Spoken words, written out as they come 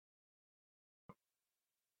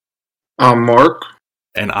I'm Marc.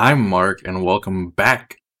 And I'm Mark, and welcome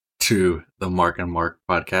back to the Marc and Marc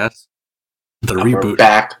podcast. The We're reboot.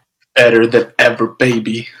 back better than ever,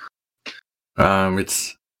 baby.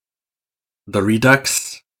 It's the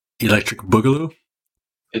Redux Electric Boogaloo.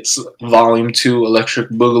 It's Volume 2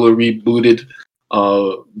 Electric Boogaloo rebooted.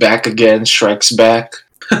 Back again, Strikes Back.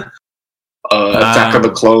 Attack of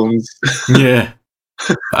the Clones. Yeah.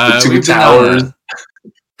 The Two Towers.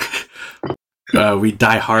 We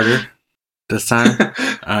die harder this time.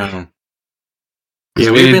 We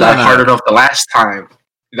didn't die hard enough the last time.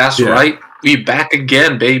 That's right. We back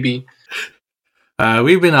again, baby.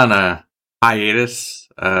 We've been on a hiatus.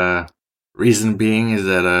 Reason being is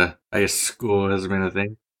that I guess school has been a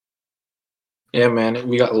thing. Yeah, man.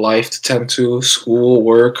 We got life to tend to, school,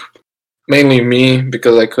 work. Mainly me,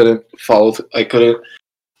 because I couldn't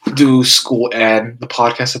do school and the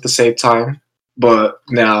podcast at the same time. But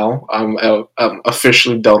now I'm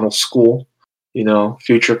officially done with school. You know,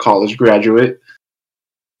 future college graduate.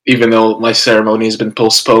 Even though my ceremony has been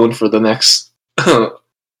postponed for the next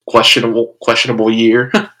questionable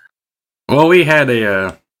year. Well, we had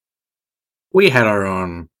our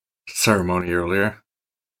own ceremony earlier.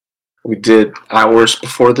 We did hours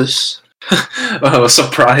before this.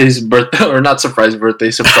 Surprise birthday, or not surprise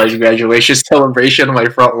birthday, surprise graduation celebration on my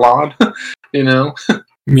front lawn. You know?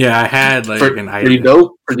 Yeah, I had an idea.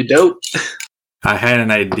 Pretty dope. I had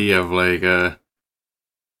an idea of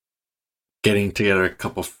getting together a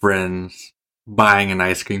couple friends, buying an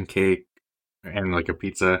ice cream cake and a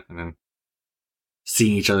pizza, and then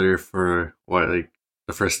seeing each other for the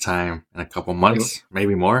first time in a couple months,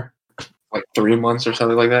 maybe more. 3 months or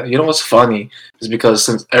something like that. You know what's funny is because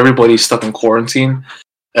since everybody's stuck in quarantine,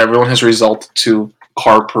 everyone has resorted to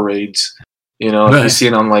car parades. You know, if you see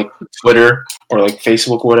it on Twitter or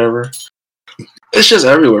Facebook or whatever, it's just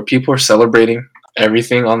everywhere. People are celebrating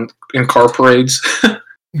everything in car parades.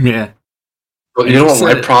 Yeah. But you know what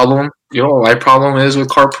my problem? You know what my problem is with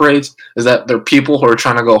car parades is that there are people who are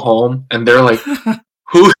trying to go home and they're like,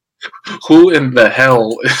 who in the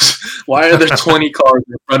hell is? Why are there 20 cars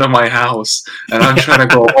in front of my house and I'm trying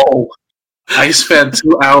to go home? I spent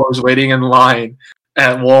 2 hours waiting in line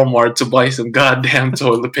at Walmart to buy some goddamn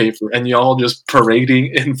toilet paper, and y'all just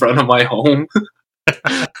parading in front of my home.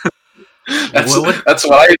 That's what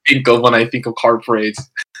I think of when I think of car parades.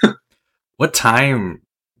 What time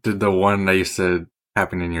did the one that you said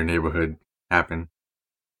happened in your neighborhood happen?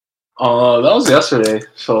 That was yesterday.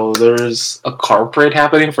 So there's a car parade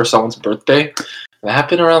happening for someone's birthday. It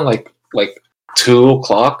happened around like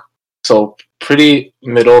 2:00. So pretty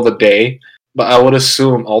middle of the day. But I would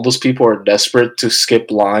assume all those people are desperate to skip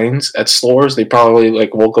lines at stores. They probably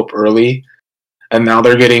woke up early, and now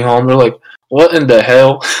they're getting home. They're like, "What in the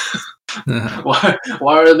hell?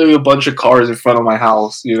 Why are there a bunch of cars in front of my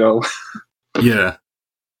house?" You know? Yeah.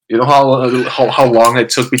 You know how long it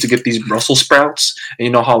took me to get these Brussels sprouts? And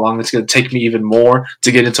you know how long it's going to take me even more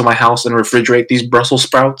to get into my house and refrigerate these Brussels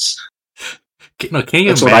sprouts?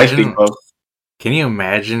 That's what I think of. Can you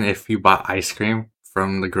imagine if you bought ice cream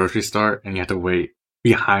from the grocery store and you had to wait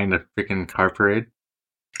behind a freaking car parade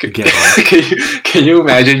to get home? Can you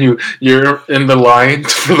imagine you're in the line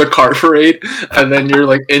for the car parade and then you're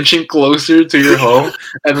inching closer to your home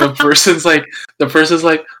and the person's like,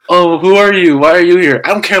 "Oh, who are you? Why are you here? I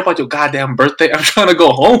don't care about your goddamn birthday. I'm trying to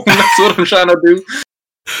go home. That's what I'm trying to do."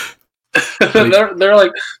 they're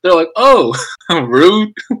like, "Oh,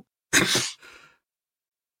 rude."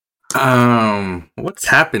 What's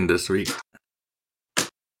happened this week?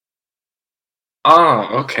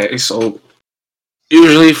 Okay, so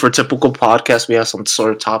usually for typical podcasts, we have some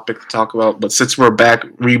sort of topic to talk about, but since we're back,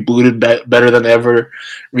 rebooted, better than ever,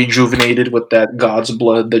 rejuvenated with that God's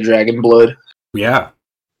blood, the dragon blood. Yeah.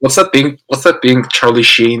 What's that thing Charlie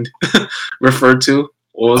Sheen referred to?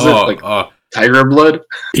 What was it? Tiger blood?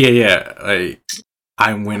 Yeah.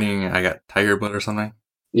 I'm winning. I got tiger blood or something.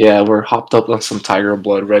 Yeah, we're hopped up on some tiger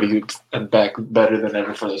blood, ready and back better than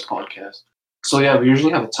ever for this podcast. So yeah, we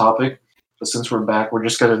usually have a topic. But since we're back, we're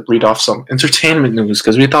just going to read off some entertainment news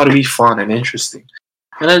because we thought it'd be fun and interesting.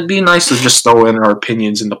 And it'd be nice to just throw in our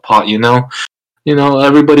opinions in the pot, you know? You know,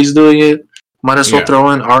 everybody's doing it. Might as well throw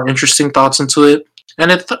in our interesting thoughts into it. And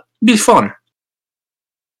it'd be fun.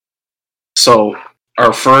 So,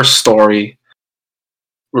 our first story,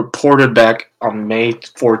 reported back on May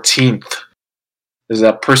 14th, is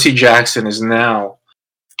that Percy Jackson is now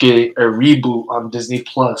getting a reboot on Disney+.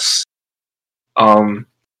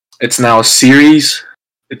 It's now a series.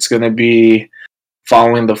 It's going to be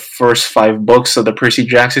following the first 5 books of the Percy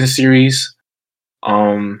Jackson series.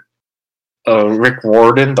 Rick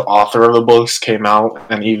Warden, the author of the books, came out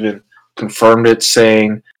and even confirmed it,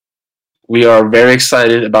 saying we are very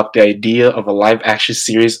excited about the idea of a live-action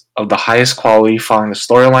series of the highest quality following the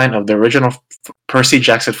storyline of the original Percy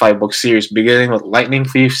Jackson 5-book series, beginning with Lightning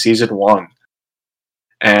Thief Season 1.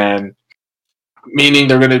 And meaning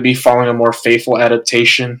they're going to be following a more faithful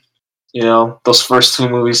adaptation. You know, those first two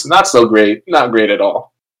movies, not so great. Not great at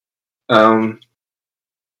all. Mark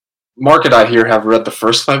and I here have read the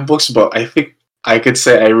first 5 books, but I think I could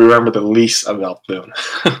say I remember the least about them.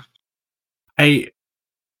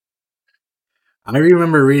 I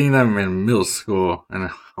remember reading them in middle school, and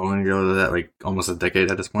how long ago was that? Like almost a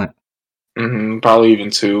decade at this point. Probably even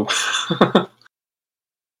 2.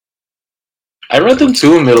 I read them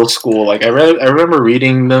too in middle school. Like I remember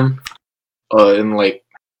reading them in like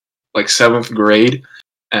 7th grade,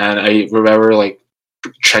 and I remember like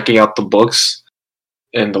checking out the books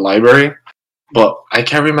in the library, but I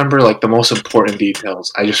can't remember like the most important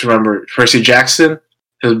details. I just remember Percy Jackson,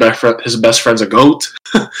 his best friend's a goat.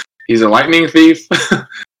 He's a lightning thief.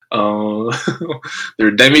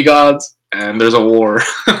 They're demigods, and there's a war.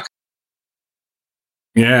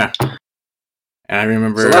 Yeah, and I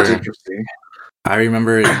remember. So that's interesting. I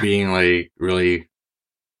remember it being like really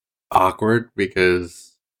awkward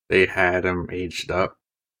because they had him aged up,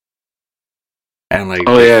 and like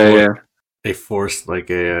they forced like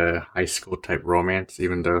a high school type romance,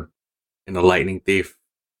 even though in the Lightning Thief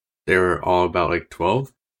they were all about like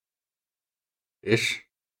 12-ish.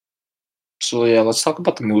 So yeah, let's talk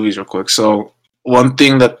about the movies real quick. So one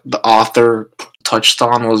thing that the author touched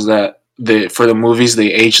on was that for the movies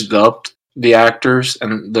they aged up the actors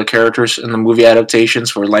and the characters in the movie adaptations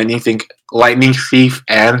for Lightning Thief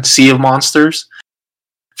and Sea of Monsters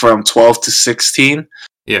from 12 to 16.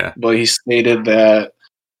 Yeah. But he stated that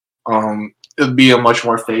it would be a much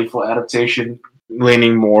more faithful adaptation,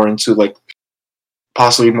 leaning more into like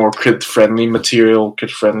possibly more kid-friendly material,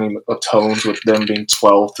 kid-friendly tones, with them being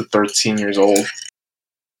 12 to 13 years old.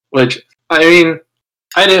 Which, I mean,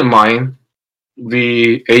 I didn't mind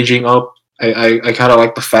the aging up. I kind of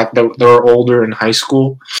like the fact that they were older in high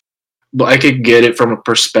school, but I could get it from a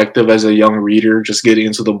perspective as a young reader, just getting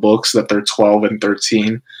into the books that they're 12 and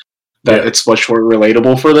 13, that it's much more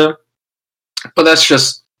relatable for them. But that's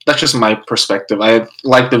just my perspective. I'd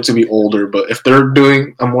like them to be older, but if they're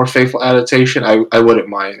doing a more faithful adaptation, I wouldn't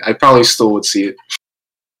mind. I probably still would see it.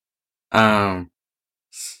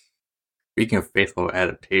 Speaking of faithful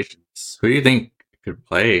adaptations, who do you think could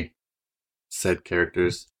play said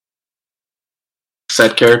characters? So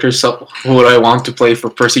who would I want to play for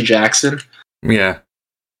Percy Jackson? Yeah.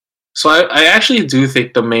 So I actually do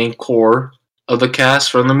think the main core of the cast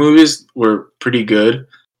from the movies were pretty good.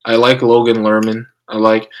 I like Logan Lerman. I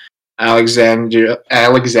like Alexandria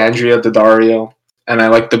Daddario. And I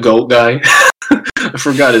like the goat guy. I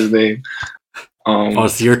forgot his name.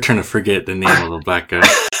 It's your turn to forget the name of the black guy.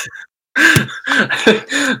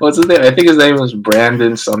 What's his name? I think his name was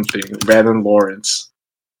Brandon something. Brandon Lawrence.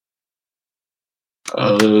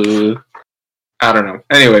 I don't know.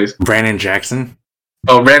 Anyways, Brandon Jackson.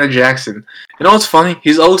 Oh, Brandon Jackson. You know what's funny?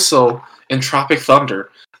 He's also in Tropic Thunder.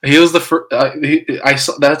 He was the first. I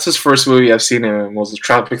saw that's his first movie I've seen him in, was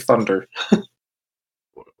Tropic Thunder.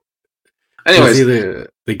 Anyways, was he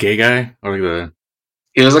the gay guy or the?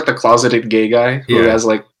 He was like the closeted gay guy who has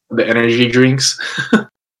like the energy drinks.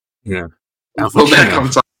 Yeah. Well, back on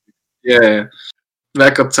topic. Yeah.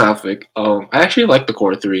 Back up topic. I actually like the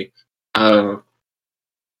core 3.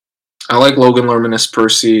 I like Logan Lerman as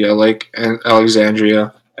Percy. I like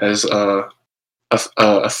Alexandria as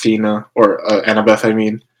Athena, or Annabeth, I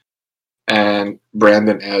mean, and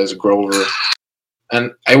Brandon as Grover.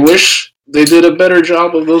 And I wish they did a better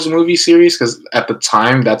job of those movie series, because at the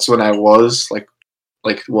time, that's when I was like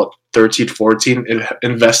 13, 14,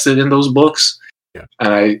 invested in those books. Yeah.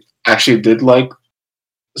 And I actually did like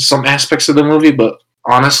some aspects of the movie, but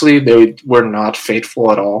honestly, they were not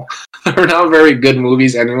faithful at all. They were not very good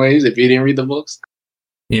movies anyways, if you didn't read the books.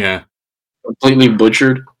 Yeah. Completely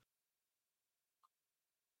butchered.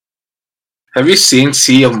 Have you seen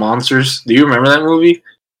Sea of Monsters? Do you remember that movie?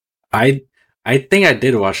 I think I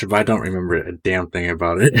did watch it, but I don't remember a damn thing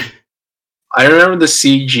about it. I remember the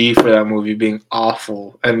CG for that movie being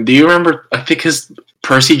awful. And do you remember, I think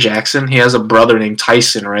Percy Jackson, he has a brother named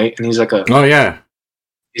Tyson, right? And he's like a... Oh, yeah.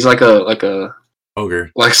 He's like a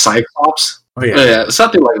ogre. Like Cyclops? Oh, yeah. Yeah,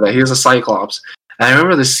 something like that. He was a Cyclops. And I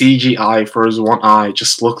remember the CGI for his one eye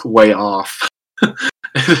just looked way off.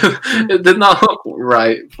 It did not look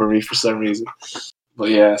right for me for some reason. But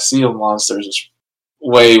yeah, Sea of Monsters is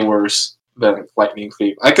way worse than Lightning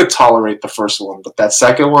Thief. I could tolerate the first one, but that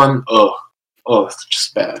second one, it's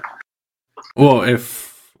just bad. Well,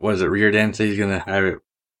 if Riordan says he's gonna have it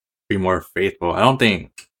be more faithful, I don't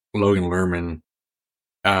think Logan Lerman,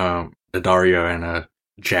 Dario, and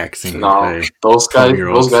Jackson can No, play those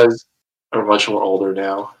 12-year-olds. guys are much more older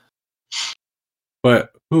now.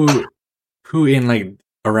 But who in like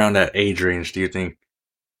around that age range do you think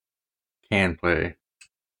can play?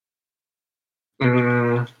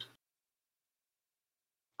 Mm,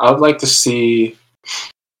 I would like to see.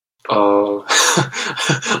 We're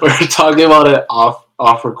talking about it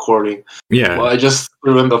off recording. Yeah, Well, I just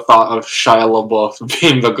threw in the thought of Shia LaBeouf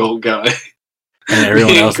being the GOAT guy, and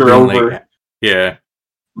everyone being else being like, Grover, yeah,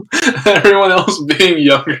 everyone else being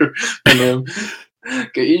younger than him.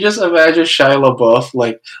 Can you just imagine Shia LaBeouf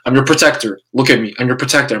like, "I'm your protector. Look at me. I'm your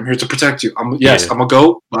protector. I'm here to protect you. Yeah. I'm a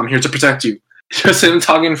GOAT, but I'm here to protect you." Just him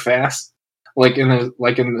talking fast, like in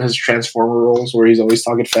his Transformer roles where he's always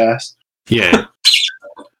talking fast. yeah.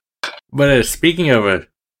 But speaking of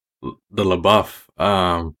the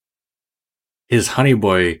LaBeouf, his Honey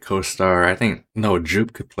Boy co-star, I think Noah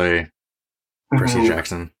Jupe could play Percy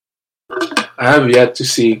Jackson. I have yet to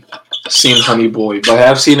seen Honey Boy, but I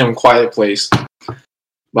have seen him in Quiet Place.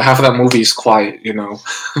 But half of that movie is quiet, you know.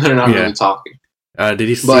 They're not really talking. Did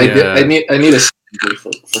you see? But I need a scene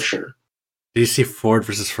for sure. Did you see Ford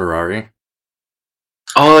versus Ferrari?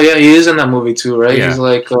 Oh yeah, he is in that movie too, right? Yeah. He's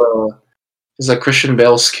like Christian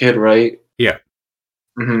Bale's kid, right? Yeah.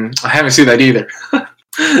 I haven't seen that either.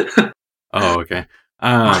 Oh, okay.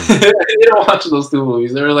 I didn't watch those two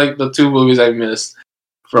movies. They were like the two movies I missed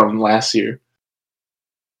from last year.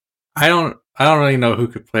 I don't really know who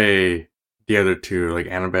could play the other two, like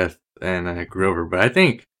Annabeth and Grover, but I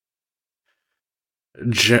think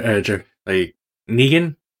like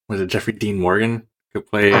Negan, was it Jeffrey Dean Morgan, could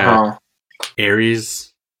play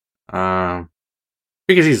Ares, because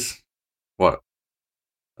he's what,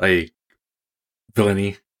 like,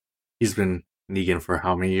 villainy. He's been Negan for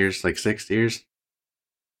how many years? Like 6 years?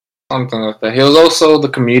 Something like that. He was also the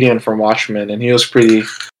comedian from Watchmen, and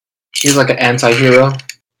he's like an anti-hero.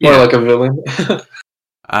 More like a villain.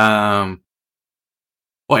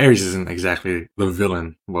 Well, Ares isn't exactly the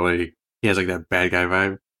villain, but like he has like that bad guy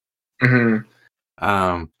vibe.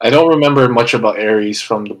 I don't remember much about Ares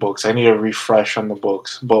from the books. I need a refresh on the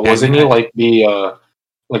books. But wasn't he like the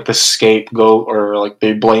scapegoat, or like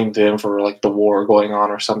they blamed him for like the war going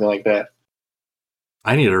on or something like that?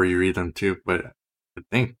 I need to reread them too, but I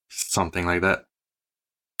think something like that.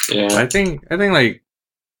 Yeah, but I think like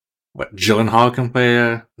what Gyllenhaal can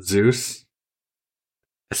play Zeus,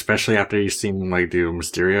 especially after you've seen him like do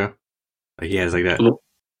Mysterio. Like he has like that.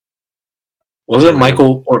 Was it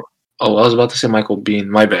Michael or? Oh, I was about to say Michael Biehn.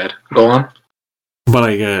 My bad. Go on. But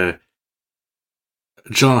like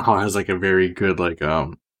Gyllenhaal has like a very good like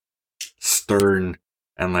stern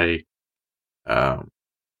and like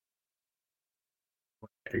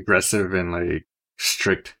aggressive and like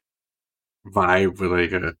strict vibe with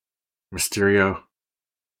like a Mysterio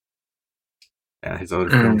and his other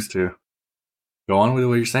films too. Go on with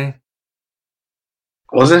what you're saying.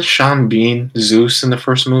 Wasn't Sean Bean Zeus in the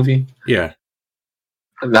first movie? Yeah.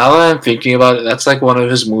 Now that I'm thinking about it, that's like one of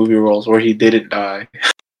his movie roles where he didn't die.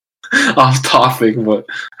 Off topic, but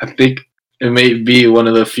I think it may be one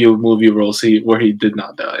of the few movie roles where he did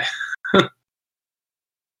not die.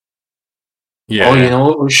 Yeah. Oh, you know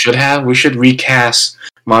what we should have? We should recast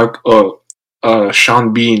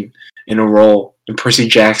Sean Bean in a role in Percy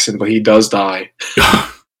Jackson, but he does die.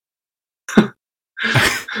 So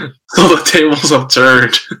the tables have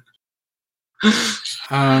turned.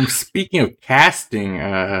 Speaking of casting,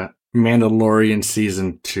 Mandalorian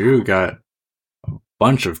season 2 got a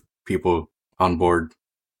bunch of people on board.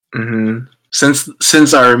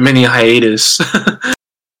 Since our mini hiatus,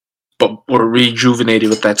 but we're rejuvenated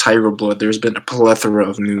with that Tiger Blood. There's been a plethora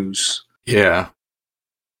of news. Yeah.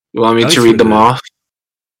 You want me to read them off?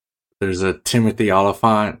 There's a Timothy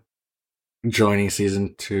Oliphant joining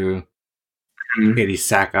season 2. Katie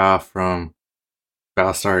Sackhoff from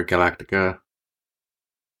Battlestar Galactica.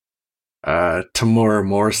 Tamora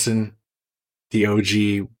Morrison, the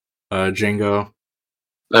OG Django.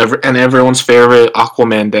 And everyone's favorite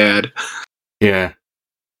Aquaman dad. Yeah.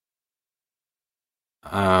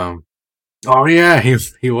 Oh yeah,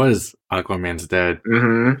 he was Aquaman's dad.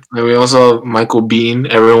 And we also have Michael Biehn,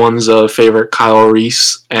 everyone's favorite Kyle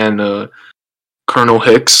Reese, and Colonel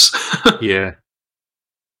Hicks. Yeah.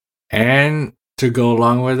 And to go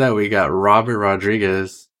along with that, we got Robert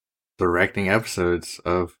Rodriguez directing episodes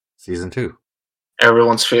of season 2.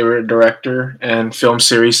 Everyone's favorite director and film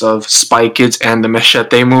series of Spy Kids and the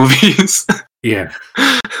Machete movies. Yeah.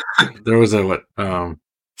 There was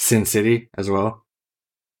Sin City as well.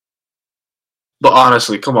 But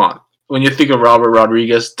honestly, come on. When you think of Robert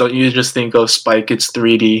Rodriguez, don't you just think of Spy Kids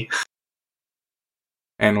 3D?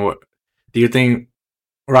 And what do you think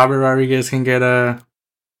Robert Rodriguez can get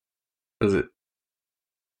was it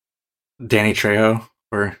Danny Trejo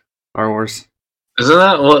for Star Wars? Isn't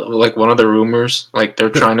that what like one of the rumors? Like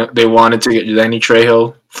they wanted to get Danny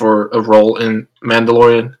Trejo for a role in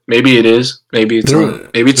Mandalorian. Maybe it is. Maybe it's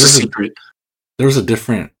not. Maybe it's a secret. There was a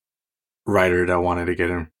different writer that wanted to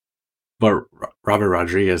get him, but Robert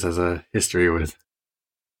Rodriguez has a history with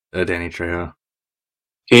Danny Trejo.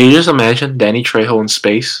 Can you just imagine Danny Trejo in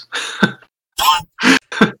space?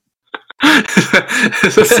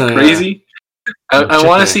 Is that crazy? I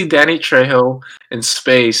want to see Danny Trejo in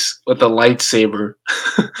space with a lightsaber.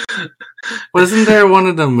 Wasn't there one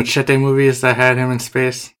of the Machete movies that had him in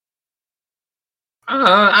space?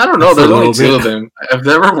 I don't know. There's only two of them. I've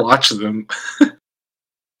never watched them.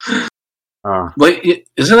 But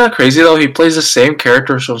isn't that crazy though? He plays the same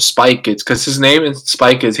character from Spy Kids because his name in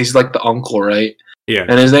Spy Kids, he's like the uncle, right? Yeah.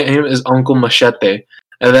 And his name is Uncle Machete,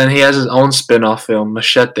 and then he has his own spin-off film,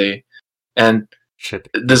 Machete. And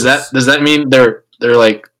does that mean they're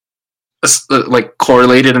like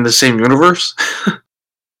correlated in the same universe?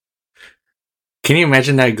 Can you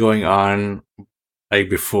imagine that going on like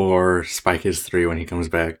before Spy Kids 3 when he comes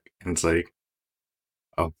back and it's like,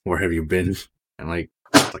 oh, where have you been? And like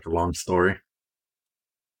it's like a long story.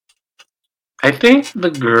 I think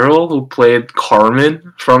the girl who played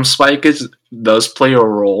Carmen from Spy Kids does play a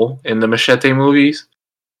role in the Machete movies.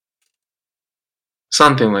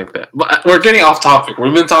 Something like that. But we're getting off topic.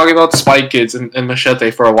 We've been talking about Spy Kids and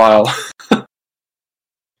Machete for a while.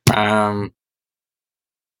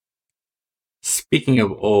 Speaking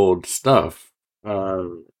of old stuff,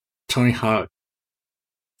 Tony Hawk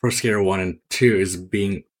Pro Skater 1 and 2 is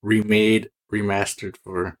being remastered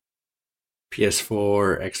for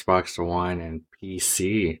PS4, Xbox One, and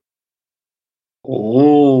PC.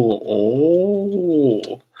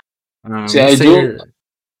 See,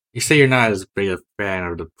 You say you're not as big a fan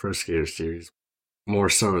of the Pro Skater series, more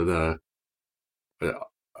so the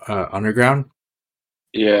Underground.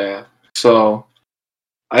 Yeah. So,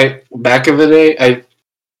 back in the day,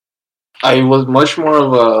 I was much more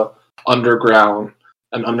of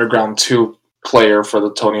an Underground 2 player for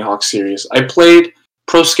the Tony Hawk series. I played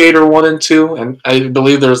Pro Skater 1 and 2, and I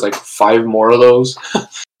believe there's like 5 more of those,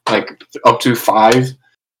 like up to 5.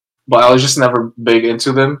 But I was just never big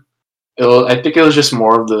into them. I think it was just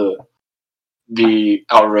more of the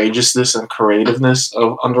outrageousness and creativeness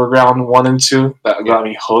of Underground 1 and 2 that got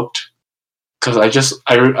me hooked. Because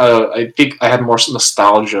I think I had more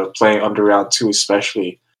nostalgia playing Underground 2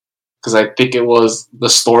 especially. Because I think it was, the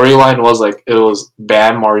storyline was like, it was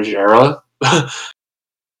Bam Margera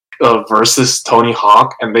versus Tony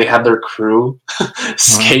Hawk, and they had their crew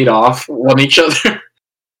skate off on each other.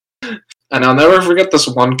 And I'll never forget this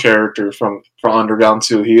one character from Underground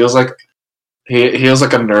 2. He was like he was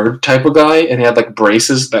like a nerd type of guy, and he had like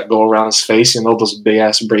braces that go around his face. You know, those big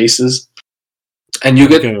ass braces. And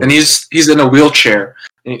and he's in a wheelchair,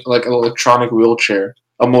 like an electronic wheelchair,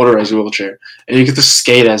 a motorized wheelchair, and you get to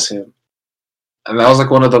skate as him. And that was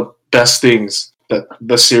like one of the best things that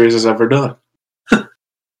the series has ever done.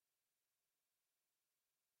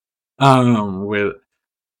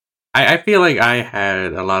 I feel like I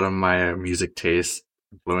had a lot of my music taste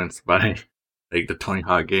influenced by like the Tony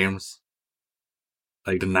Hawk games,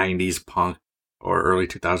 like the 90s punk or early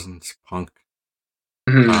 2000s punk.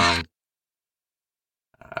 Mm-hmm.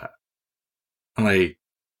 Like,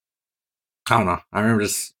 I don't know. I remember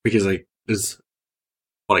just because like there's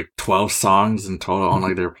like 12 songs in total on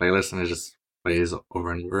like their playlist, and it just plays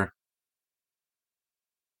over and over.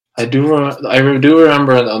 I do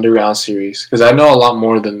remember the Underground series because I know a lot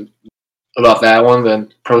more about that one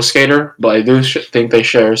than Pro Skater, but I do think they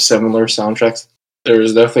share similar soundtracks. There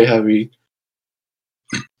is definitely heavy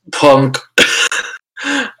punk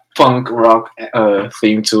rock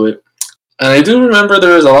theme to it, and I do remember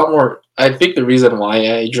there was a lot more. I think the reason why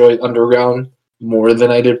I enjoyed Underground more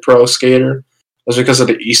than I did Pro Skater was because of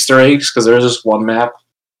the Easter eggs. Because there's this one map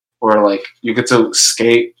where like you get to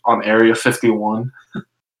skate on Area 51.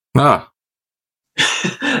 Ah.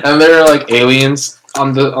 And there are like aliens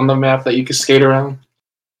on the map that you can skate around.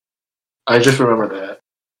 I just remember that.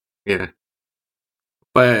 Yeah.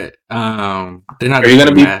 But they're not. Are you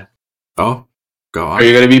gonna be? Oh, go on. Are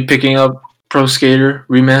you gonna be picking up Pro Skater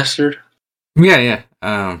Remastered? Yeah.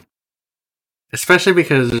 Especially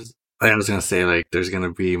because like, I was gonna say like they're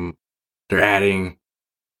adding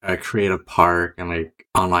a creative park and like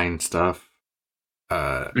online stuff.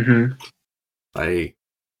 Like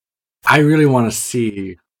I really want to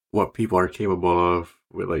see what people are capable of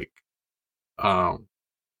with like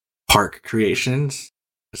park creations,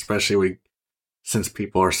 especially with since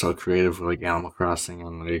people are so creative with like Animal Crossing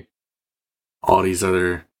and like all these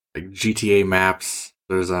other like GTA maps.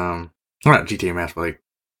 There's not GTA maps, but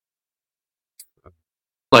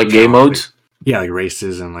Like you game know, like modes. yeah, like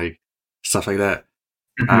races and like stuff like that.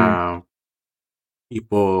 Hmm. Um,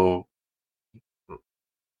 people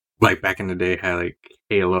like back in the day had like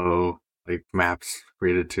Halo like maps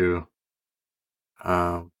created too.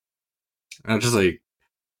 Um, and just like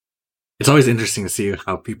it's always interesting to see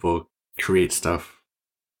how people create stuff,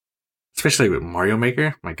 especially with Mario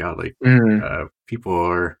Maker. My God, like Hmm. uh, people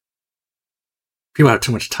are people have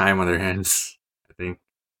too much time on their hands. I think.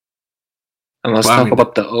 And let's Well, I talk mean,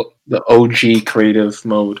 about the OG creative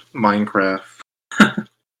mode, Minecraft.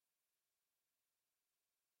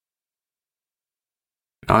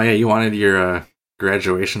 oh yeah, you wanted your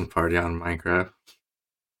graduation party on Minecraft,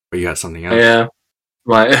 but you got something else. Yeah,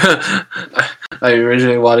 my I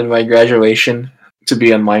originally wanted my graduation to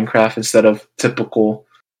be on Minecraft instead of typical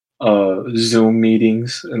Zoom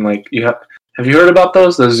meetings. And like, have you heard about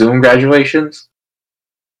those, the Zoom graduations?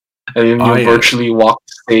 And then Oh you yeah, virtually walk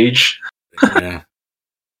the stage. yeah.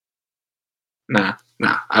 Nah.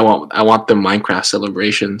 I want the Minecraft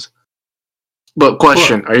celebrations. But Well,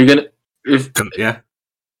 question: Are you gonna, if yeah.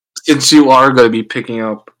 since you are gonna be picking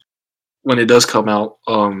up when it does come out,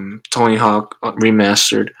 Tony Hawk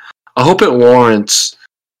remastered? I hope it warrants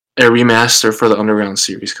a remaster for the Underground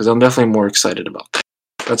series because I'm definitely more excited about that.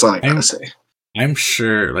 That's all I gotta I'm say. I'm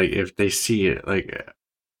sure like if they see it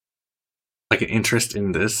like an interest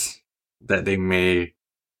in this, that they may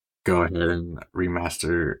go ahead and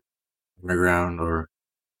remaster Underground or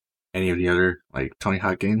any of the other like Tony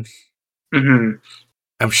Hawk games. Hmm.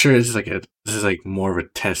 I'm sure this is like more of a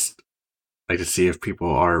test, like to see if people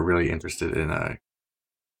are really interested in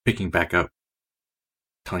picking back up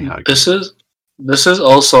Tony Hawk This games. is this is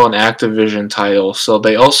also an Activision title, so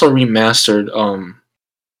they also remastered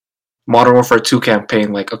Modern Warfare 2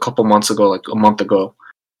 campaign like a couple months ago, like a month ago.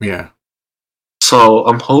 Yeah, So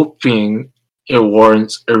I'm hoping it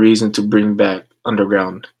warrants a reason to bring back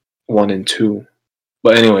Underground 1 and 2.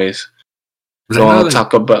 But anyways, because we I know want to like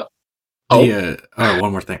talk about. the Oh, oh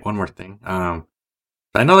one more thing.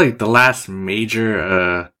 I know like the last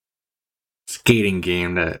major skating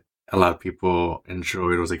game that a lot of people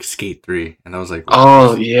enjoyed was like Skate 3, and that was like what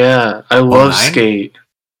oh yeah, I oh love nine? Skate.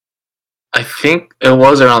 I think it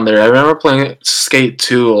was around there. I remember playing Skate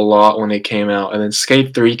 2 a lot when it came out, and then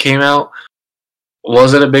Skate 3 came out.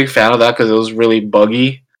 Wasn't a big fan of that because it was really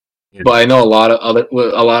buggy. Yeah. But I know a lot of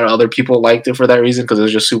other people liked it for that reason because it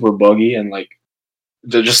was just super buggy and like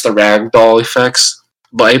just the ragdoll effects.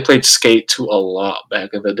 But I played Skate 2 a lot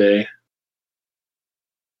back in the day.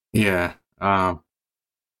 Yeah. Uh,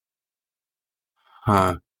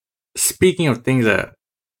 Speaking of things that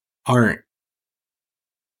aren't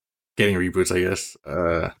getting reboots, I guess.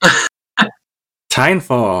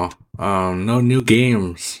 Titanfall. No new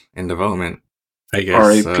games in development. I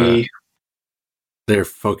guess R.I.P. they're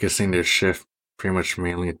focusing their shift pretty much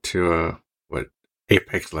mainly to what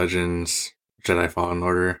Apex Legends, Jedi Fallen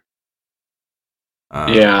Order.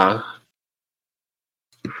 Um, Yeah.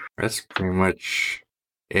 that's pretty much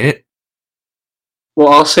it. Well,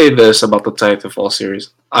 I'll say this about the Titanfall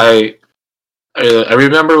series. I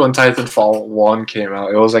remember when Titanfall 1 came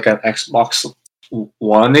out. It was like an Xbox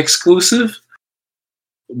One exclusive,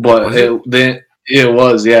 but Was it? it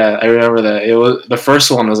was, yeah. I remember that it was the first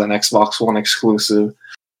one was an Xbox One exclusive,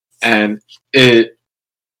 and it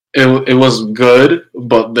it was good,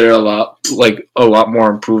 but there are a lot more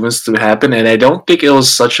improvements to happen, and I don't think it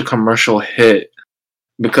was such a commercial hit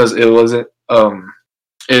because it wasn't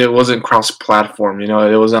cross platform. You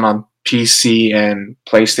know, it wasn't on PC and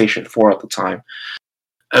PlayStation 4 at the time.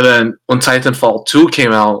 And then when Titanfall 2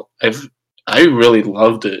 came out, I really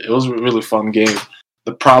loved it. It was a really fun game.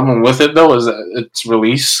 The problem with it though is that its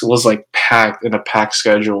release was like packed in a packed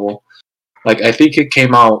schedule. Like I think it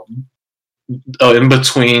came out in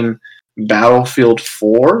between Battlefield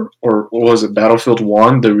 4 or what was it, Battlefield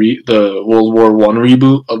 1, the World War 1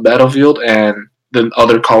 reboot of Battlefield, and the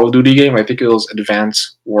other Call of Duty game. I think it was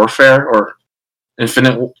Advanced Warfare or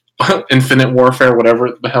Infinite Infinite Warfare,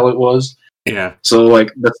 whatever the hell it was. Yeah. So like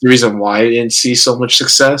that's the reason why I didn't see so much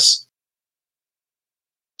success.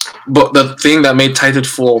 But the thing that made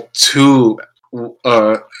Titanfall 2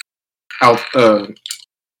 uh, out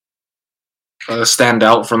stand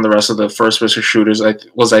out from the rest of the first person shooters I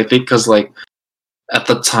think because like at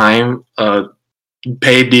the time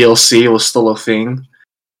paid DLC was still a thing.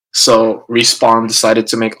 So Respawn decided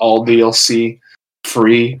to make all DLC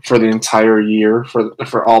free for the entire year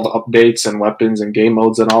for all the updates and weapons and game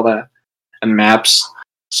modes and all that and maps.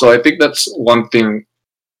 So I think that's one thing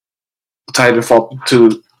Titanfall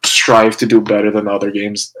to strive to do better than other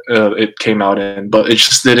games it came out in, but it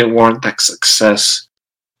just didn't warrant that success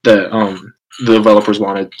that the developers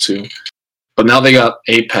wanted to. But now they got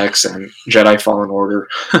Apex and Jedi Fallen Order.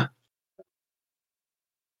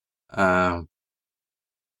 I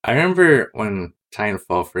remember when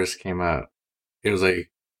Titanfall first came out, it was like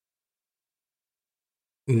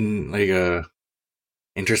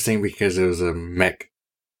interesting because it was a mech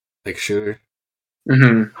shooter,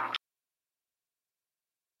 Mm-hmm.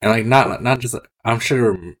 and like not just, I'm sure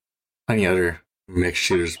there were plenty other mech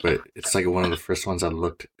shooters, but it's like one of the first ones that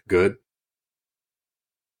looked good.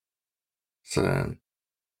 So,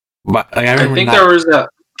 but like, I think there was that.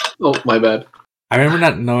 Oh, my bad. I remember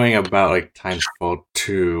not knowing about like Titanfall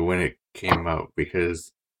 2 when it came out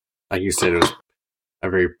because, like you said, it was a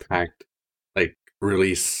very packed like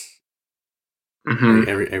release. Mm-hmm.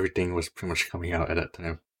 Like, everything was pretty much coming out at that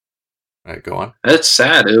time. All right, go on. That's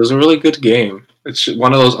sad. It was a really good game. It's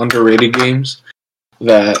one of those underrated games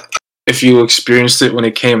that if you experienced it when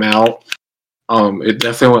it came out, it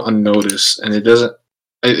definitely went unnoticed, and it doesn't.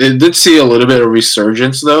 It did see a little bit of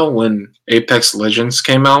resurgence though when Apex Legends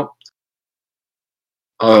came out,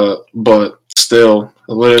 but still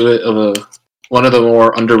a little bit of one of the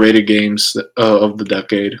more underrated games of the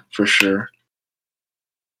decade for sure.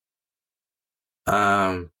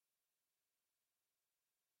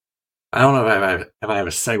 I don't know if I have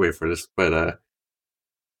a segue for this, but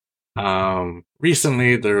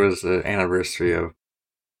recently there was an anniversary of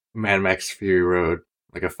Mad Max Fury Road,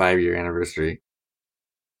 like a 5-year anniversary.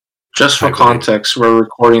 Just for context, we're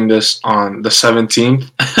recording this on the 17th,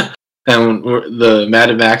 and the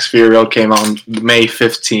Mad Max Fury Road came out on May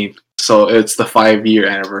 15th, so it's the 5-year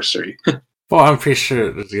anniversary. Well, I'm pretty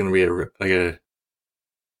sure there's gonna be the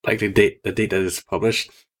date that is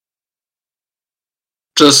published.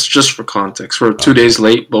 Just for context, we're 2 days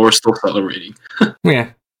late, but we're still celebrating.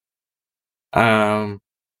 Yeah.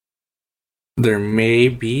 There may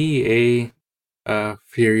be a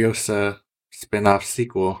Furiosa spin-off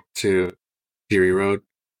sequel to Fury Road.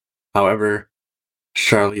 However,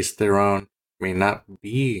 Charlize Theron may not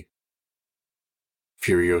be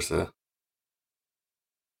Furiosa.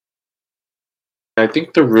 I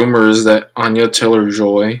think the rumor is that Anya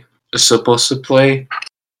Taylor-Joy is supposed to play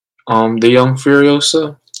the young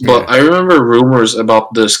Furiosa. But yeah. I remember rumors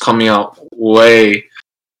about this coming out way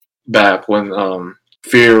back when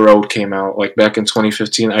Fury Road came out, like back in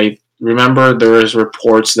 2015. I remember there was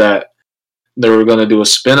reports that they were going to do a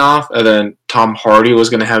spin-off, and then Tom Hardy was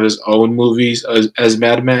going to have his own movies as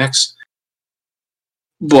Mad Max.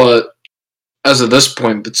 But as of this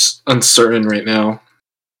point, it's uncertain right now.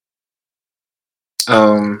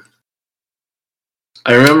 I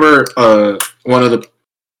remember one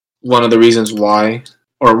of the reasons why,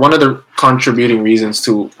 or one of the contributing reasons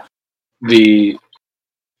to the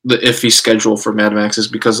iffy schedule for Mad Max is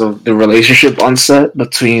because of the relationship on set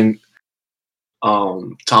between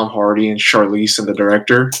Tom Hardy and Charlize and the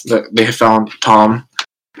director. That they found Tom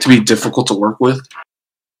to be difficult to work with.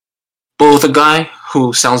 But with a guy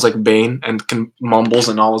who sounds like Bane and can mumbles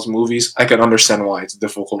in all his movies, I can understand why it's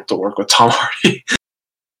difficult to work with Tom Hardy.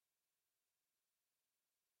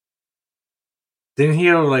 Didn't he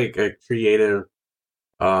have like a creative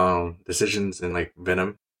decisions in like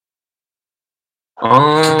Venom?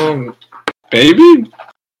 Maybe.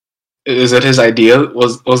 Is it his idea?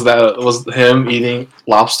 Was him eating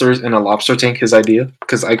lobsters in a lobster tank his idea?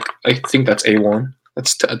 Because I think that's A1.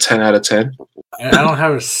 That's a 10 out of 10. I don't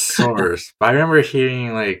have a source, but I remember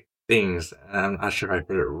hearing like things. And I'm not sure if I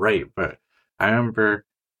heard it right, but I remember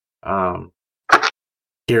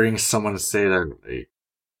hearing someone say that like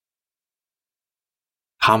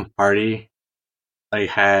Tom Hardy like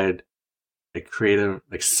had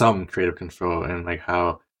some creative control in like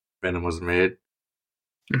how Venom was made.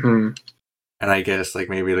 Mm-hmm. And I guess like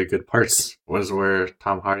maybe the good parts was where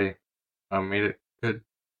Tom Hardy made it good.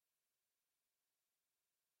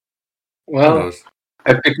 Well,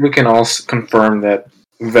 I think we can also confirm that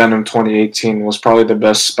Venom 2018 was probably the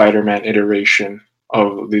best Spider-Man iteration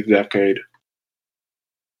of the decade.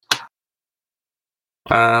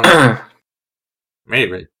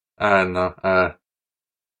 Maybe. No.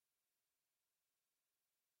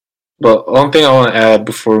 But one thing I want to add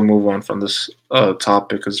before we move on from this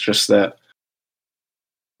topic is just that,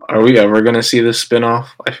 are we ever going to see this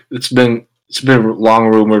spin-off? It's been long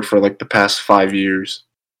rumored for like the past 5 years.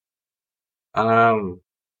 My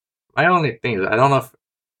only thing is I don't know if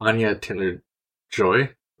Anya Taylor-Joy,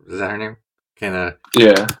 is that her name? Can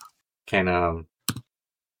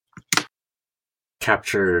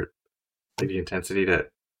capture like the intensity that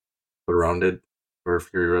Barone did for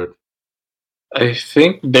Fury Road. I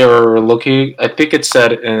think they're looking. I think it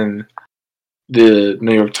said in the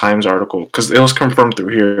New York Times article because it was confirmed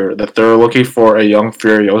through here that they're looking for a young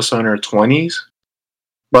Furiosa in her 20s.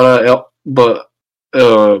 But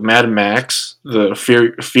Mad Max, the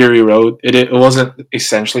Fury Road, it wasn't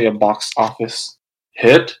essentially a box office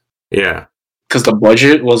hit Yeah. because the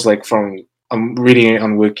budget was like from I'm reading it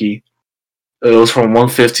on Wiki. It was from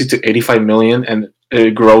 150 to 85 million, and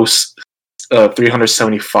it grossed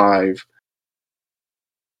 375.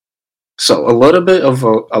 So a little bit of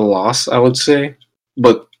a loss, I would say,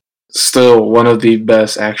 but still one of the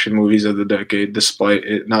best action movies of the decade, despite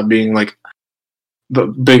it not being like the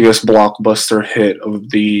biggest blockbuster hit of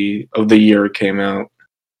the year it came out.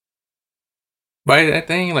 But I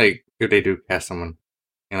think like if they do cast someone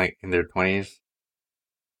in their 20s,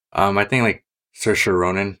 I think like Saoirse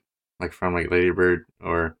Ronan, like from like Lady Bird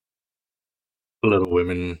or Little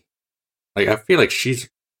Women, like I feel like she's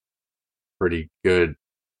pretty good,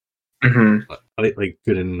 Mm-hmm. like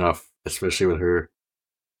good enough, especially with her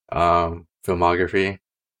filmography.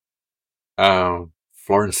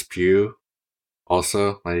 Florence Pugh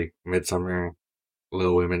also like Midsummer,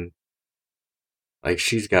 Little Women, like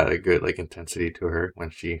she's got a good like intensity to her when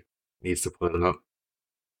she needs to put it up.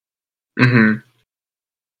 Mm-hmm.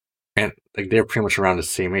 And like they're pretty much around the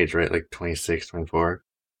same age, right? Like 26, 24.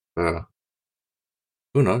 So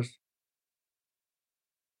who knows?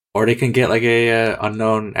 Or they can get like a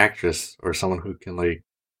unknown actress or someone who can like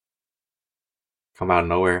come out of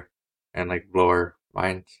nowhere and like blow our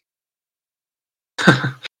minds.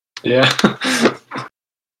 Yeah.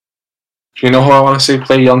 You know who I want to see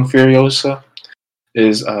play young Furiosa?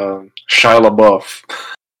 Is Shia LaBeouf.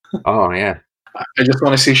 Oh yeah. I just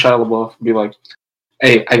want to see Shia LaBeouf be like,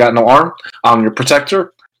 "Hey, I got no arm. I'm your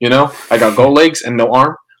protector. You know, I got gold legs and no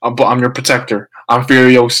arm. But I'm your protector. I'm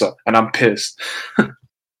Furiosa, and I'm pissed."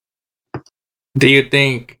 Do you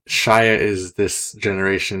think Shia is this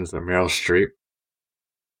generation's Meryl Streep?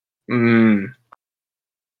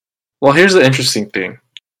 Well, here's the interesting thing.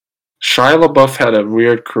 Shia LaBeouf had a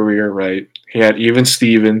weird career, right? He had Even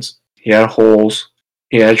Stevens, he had Holes,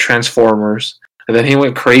 he had Transformers, and then he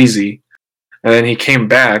went crazy, and then he came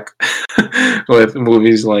back with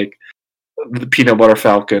movies like The Peanut Butter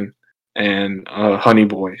Falcon and Honey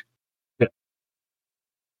Boy.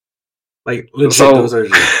 Like legit, So,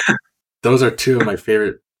 those are two of my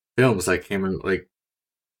favorite films that came in like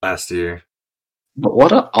last year. but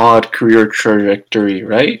what an odd career trajectory,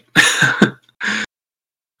 right?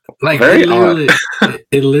 Like Very odd.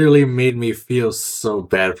 it literally made me feel so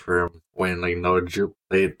bad for him when like Noah Jupe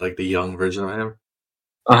played like the young version of him.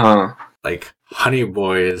 Uh-huh. Like Honey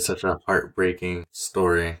Boy is such a heartbreaking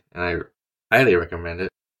story, and I highly recommend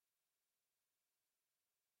it.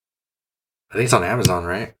 I think it's on Amazon,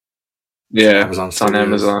 right? Yeah, Amazon it's on Studios.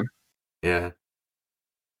 Amazon. Yeah.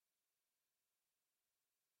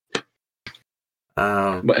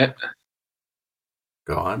 But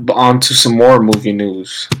Go on. on to some more movie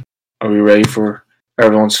news. Are we ready for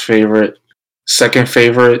everyone's second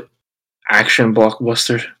favorite action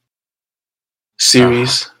blockbuster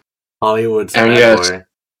series? Hollywood's And Bad yes, Boy.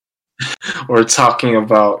 we're talking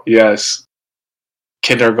about, yes,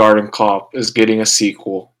 Kindergarten Cop is getting a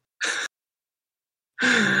sequel.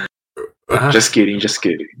 Just kidding.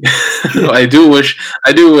 I do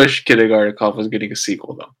wish Kindergarten Cop was getting a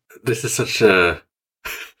sequel though. This is such a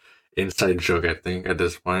inside joke, I think, at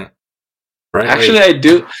this point. Right? Actually,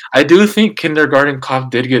 like, I do think Kindergarten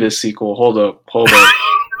Cop did get a sequel. Hold up.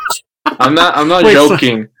 I'm not Wait,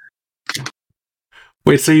 joking.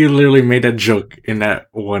 So you literally made that joke in that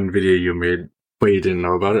one video you made, but you didn't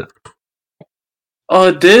know about it? Oh,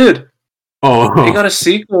 it did. Oh. It got a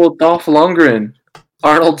sequel with Dolph Lundgren,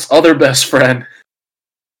 Arnold's other best friend.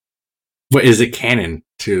 But is it canon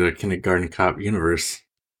to the Kindergarten Cop universe?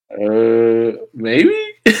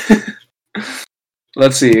 Maybe?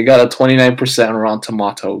 Let's see. It got a 29% on Rotten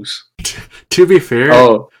Tomatoes. To be fair...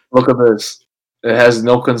 Oh, look at this. It has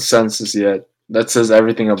no consensus yet. That says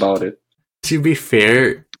everything about it. To be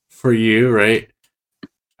fair for you, right?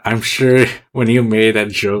 I'm sure when you made that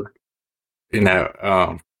joke in that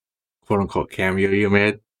quote-unquote cameo you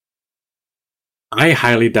made, I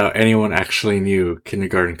highly doubt anyone actually knew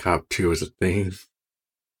Kindergarten Cop 2 was a thing.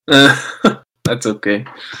 That's okay.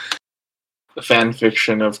 The fan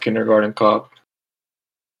fiction of Kindergarten Cop.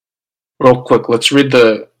 Real quick, let's read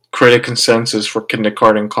the critic consensus for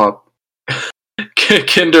Kindergarten Cop.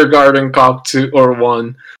 Kindergarten Cop 2 or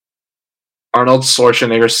 1. Arnold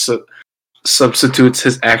Schwarzenegger substitutes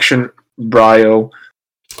his action brio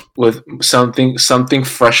with something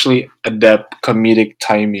freshly adept comedic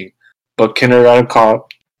timing. But Kindergarten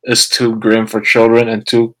Cop is too grim for children and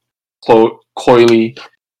too coyly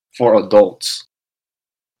for adults.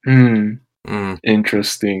 Mm.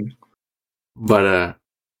 Interesting. But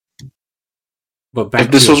back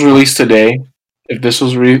If this to was released today, this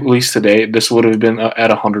would have been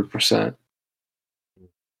at 100%.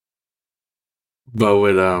 but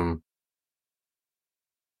with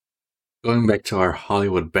going back to our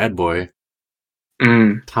Hollywood bad boy,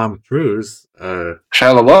 Tom Cruise, Shia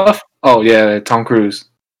LaBeouf? Oh yeah, Tom Cruise.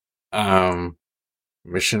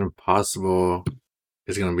 Mission Impossible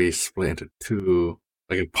is gonna be split into two,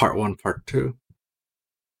 like in part 1, part 2,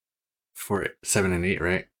 for 7 and 8,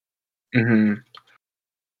 right? Mm-hmm.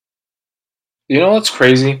 You know what's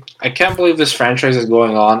crazy? I can't believe this franchise is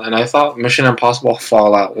going on, and I thought Mission Impossible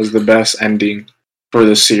Fallout was the best ending for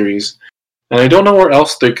this series. And I don't know where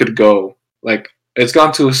else they could go. Like, it's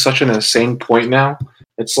gone to such an insane point now.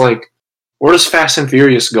 It's like, where does Fast and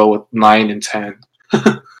Furious go with 9 and 10?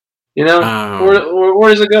 You know?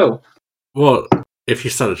 Where does it go? Well, if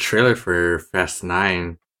you saw the trailer for Fast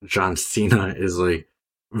 9, John Cena is like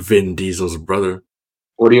Vin Diesel's brother.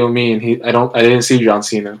 What do you mean? I didn't see John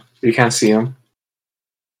Cena. You can't see him.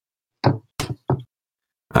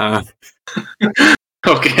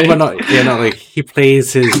 Okay. But no, like he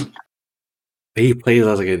plays as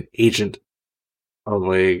like an agent of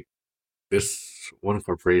like this one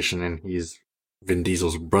corporation, and he's Vin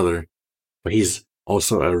Diesel's brother. But he's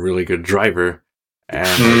also a really good driver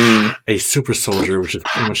and like, a super soldier, which is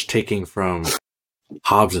pretty much taking from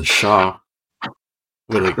Hobbs and Shaw.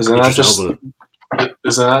 With like isn't that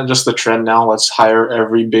just the trend now? Let's hire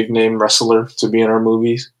every big name wrestler to be in our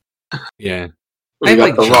movies. Yeah, we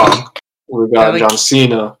got The Rock. We got John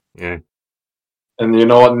Cena. Yeah. And you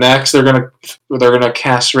know what? Next, they're gonna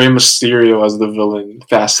cast Rey Mysterio as the villain.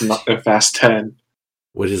 Fast 10.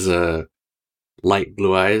 With his light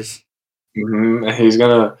blue eyes. Mm-hmm. And he's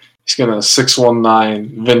gonna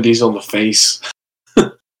 619 Vin Diesel in the face.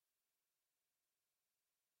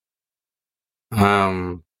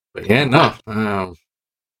 But yeah, no.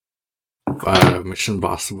 Mission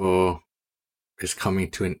Impossible is coming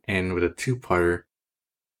to an end with a 2-parter.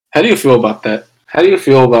 How do you feel about that? How do you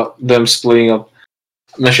feel about them splitting up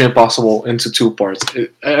Mission Impossible into 2 parts?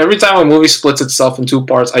 Every time a movie splits itself in 2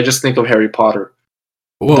 parts, I just think of Harry Potter.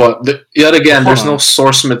 Well, but yet again, there's no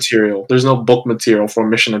source material. There's no book material for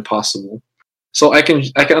Mission Impossible. So I can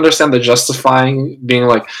understand the justifying being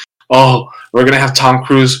like, oh, we're gonna have Tom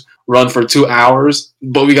Cruise run for 2 hours,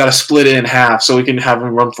 but we gotta split it in half so we can have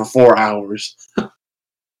him run for 4 hours.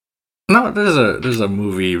 No, there's a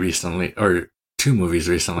movie recently, or 2 movies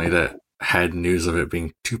recently, that had news of it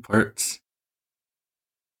being 2 parts.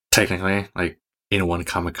 Technically, like in one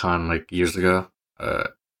Comic-Con like years ago,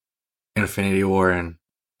 Infinity War and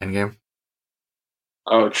Endgame.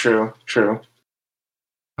 Oh, true.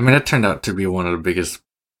 I mean, that turned out to be one of the biggest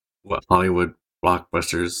Hollywood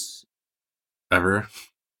blockbusters ever.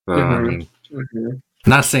 So, I mean,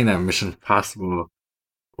 not saying that Mission Impossible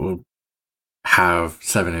will have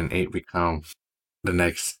 7 and 8 become the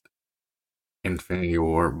next Infinity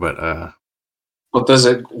War, but does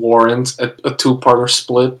it warrant a 2-parter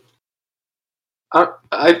split?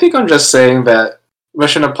 I think I'm just saying that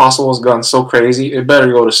Mission Impossible has gone so crazy, it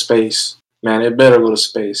better go to space. Man, it better go to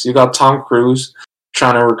space. You got Tom Cruise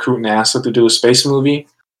trying to recruit NASA to do a space movie,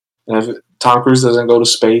 and if Tom Cruise doesn't go to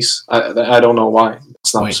space, I don't know why.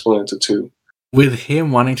 It's not split into 2. With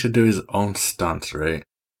him wanting to do his own stunts, right?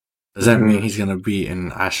 Does that mean he's gonna be in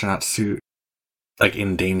an astronaut suit, like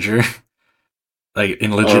in danger? Like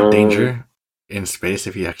in legit danger in space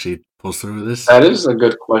if he actually pulls through with this? That is a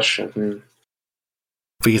good question.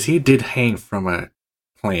 Because he did hang from a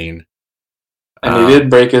plane. And he did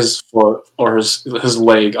break his foot or his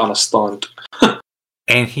leg on a stunt.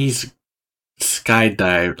 And he's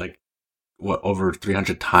skydived like over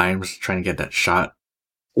 300 times trying to get that shot.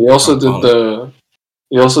 He also did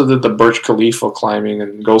the Burj Khalifa climbing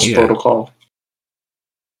and Ghost Protocol.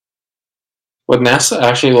 Would NASA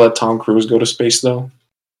actually let Tom Cruise go to space though?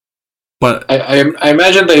 But I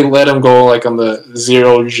imagine they let him go like on the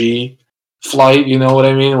 0G flight, you know what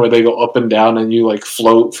I mean? Where they go up and down and you like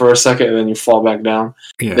float for a second and then you fall back down.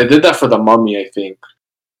 Yeah. They did that for The Mummy, I think.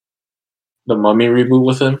 The Mummy reboot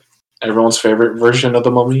with him. Everyone's favorite version of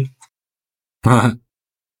The Mummy. But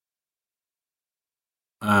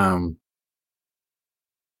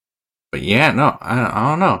yeah, no, I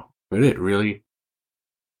don't know. Would it really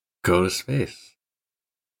go to space?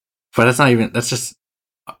 But that's just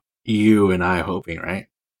you and I hoping, right?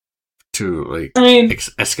 To like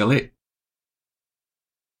escalate.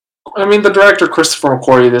 I mean, the director Christopher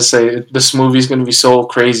McQuarrie did say this movie's going to be so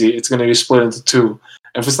crazy, it's going to be split into 2.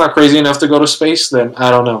 If it's not crazy enough to go to space, then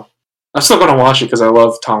I don't know. I'm still gonna watch it because I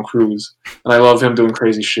love Tom Cruise and I love him doing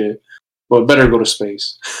crazy shit. But better go to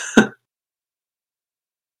space.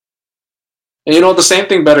 And you know, the same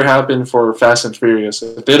thing better happen for Fast and Furious.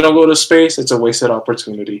 If they don't go to space, it's a wasted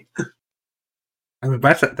opportunity. I mean,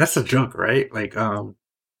 that's a joke, right? Like,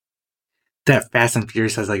 that Fast and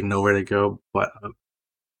Furious has like nowhere to go, but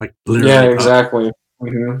like Yeah, literally up. exactly.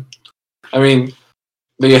 Hmm. I mean,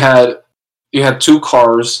 they had you had two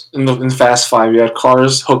cars in Fast Five. You had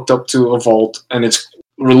cars hooked up to a vault, and it's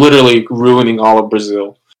literally ruining all of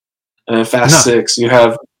Brazil. And in Fast No, Six, you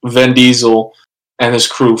have Vin Diesel and his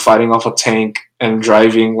crew fighting off a tank and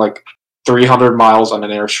driving like 300 miles on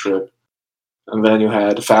an airstrip. And then you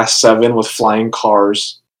had Fast Seven with flying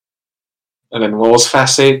cars. And then what was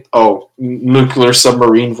Fast Eight? Oh, nuclear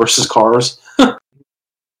submarine versus cars.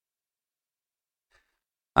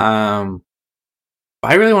 um,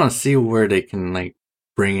 I really want to see where they can like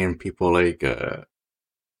bring in people like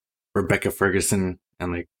Rebecca Ferguson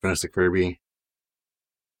and like Vanessa Kirby.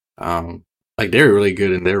 Like they're really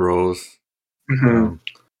good in their roles. Hmm. Um,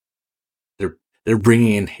 they're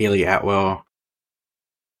bringing in Haley Atwell.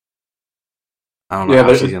 I don't know Yeah,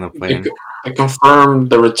 how she's gonna play in. they confirmed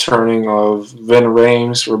the returning of Vin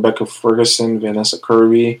Rames, Rebecca Ferguson, Vanessa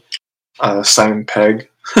Kirby, Simon Pegg.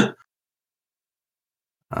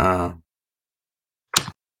 Uh,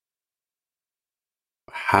 They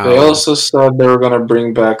how? also said they were going to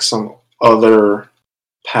bring back some other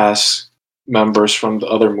past members from the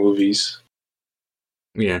other movies.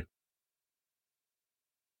 Yeah.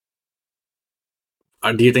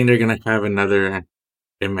 Do you think they're gonna have another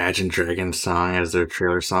Imagine Dragons song as their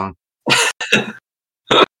trailer song?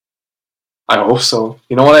 I hope so.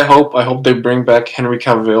 You know what I hope? I hope they bring back Henry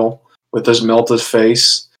Cavill with his melted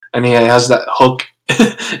face, and he has that hook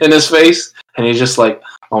in his face, and he's just like,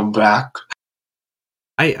 "I'm back."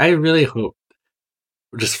 I really hope,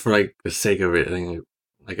 just for like the sake of it,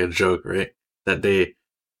 like a joke, right? That they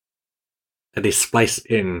splice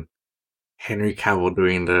in Henry Cavill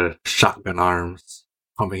doing the shotgun arms,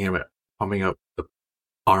 pumping up the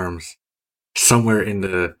arms somewhere in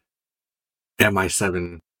the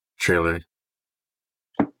MI7 trailer,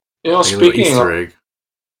 You know, like a little Easter egg.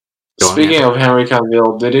 Go on, yeah. speaking of Henry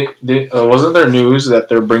Cavill, wasn't there news that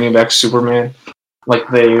they're bringing back Superman? Like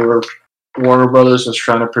Warner Brothers was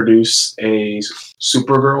trying to produce a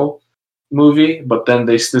Supergirl movie, but then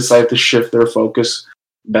they decided to shift their focus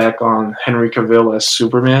back on Henry Cavill as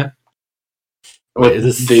Superman. Wait,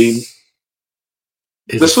 With the is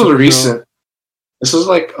This a was Supergirl? recent. This was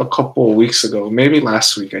like a couple of weeks ago, maybe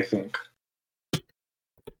last week, I think.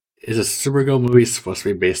 Is a Supergirl movie supposed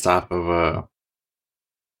to be based off of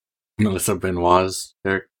Melissa Benoit's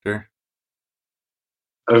character?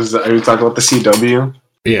 Are you talking about the CW?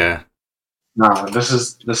 Yeah. Nah, this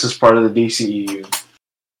is part of the DCEU.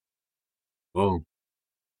 Oh.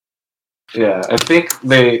 Yeah, I think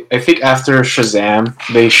after Shazam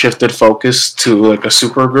they shifted focus to like a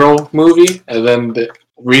Supergirl movie, and then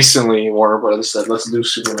recently Warner Brothers said let's do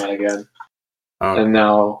Superman again, and Okay.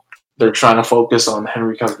 now they're trying to focus on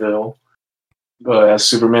Henry Cavill as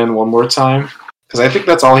Superman one more time because I think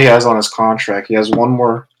that's all he has on his contract. He has one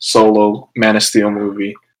more solo Man of Steel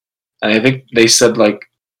movie, and I think they said like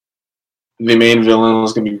the main villain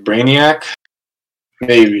was gonna be Brainiac,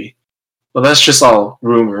 maybe, but that's just all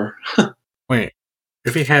rumor. Wait.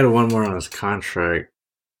 If he had one more on his contract,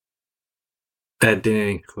 that didn't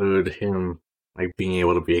include him like being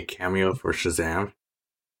able to be a cameo for Shazam.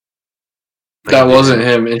 Like That it wasn't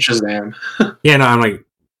didn't. him in Shazam. Yeah, no, I'm like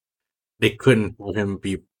they couldn't have him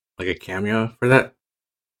be like a cameo for that.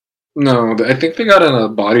 No, I think they got in a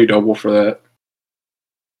body double for that.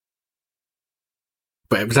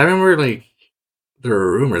 But because I remember like there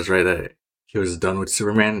were rumors, right, that he was done with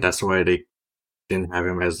Superman. That's why they didn't have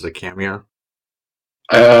him as a cameo.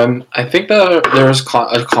 I think that there was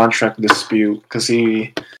a contract dispute because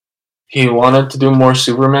he wanted to do more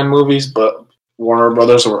Superman movies, but Warner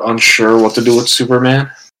Brothers were unsure what to do with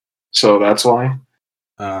Superman, so that's why.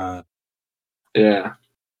 Uh, Yeah,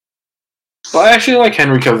 but I actually like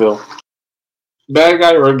Henry Cavill. Bad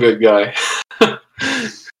guy or a good guy?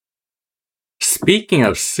 Speaking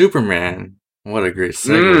of Superman, what a great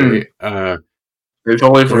Mm, segue. I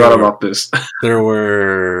totally There forgot were about this. there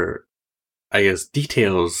were, I guess,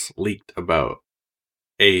 details leaked about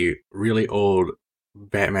a really old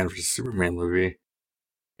Batman vs Superman movie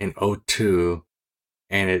in '02,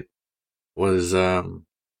 and it was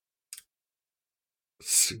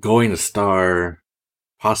going to star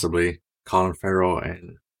possibly Colin Farrell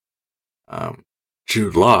and um,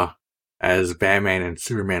 Jude Law as Batman and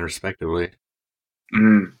Superman, respectively,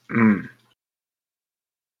 Mm, mm.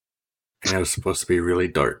 and it was supposed to be really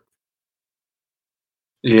dark.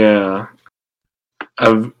 Yeah.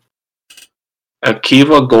 I've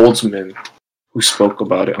Akiva Goldsman, who spoke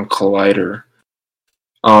about it on Collider.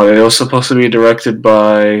 It was supposed to be directed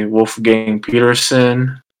by Wolfgang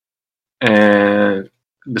Peterson, and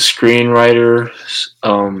the screenwriter,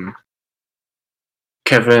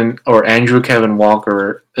 Andrew Kevin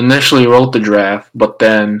Walker, initially wrote the draft, but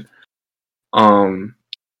then um,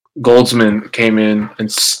 Goldsman came in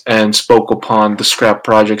and spoke upon the scrap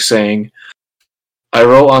project, saying, "I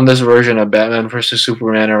wrote on this version of Batman vs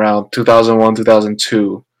Superman around 2001,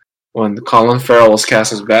 2002, when Colin Farrell was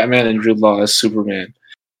cast as Batman and Jude Law as Superman,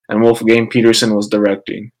 and Wolfgang Peterson was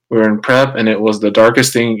directing. We were in prep, and it was the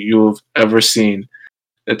darkest thing you've ever seen.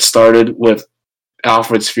 It started with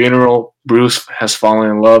Alfred's funeral. Bruce has fallen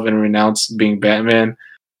in love and renounced being Batman.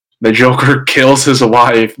 The Joker kills his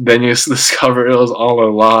wife. Then you discover it was all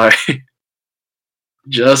a lie.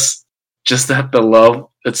 just, just that the love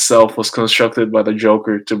itself was constructed by the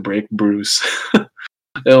Joker to break Bruce.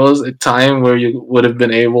 It was a time where you would have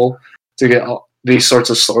been able to get all these sorts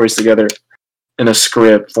of stories together in a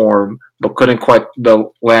script form, but couldn't quite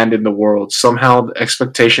land in the world. Somehow, the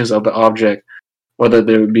expectations of the object, whether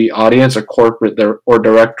they would be audience or corporate or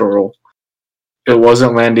directorial, it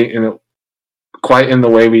wasn't landing quite in the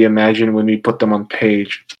way we imagined when we put them on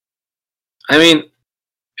page." I mean,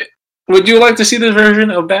 would you like to see this version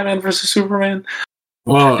of Batman vs Superman?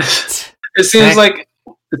 Well, it seems like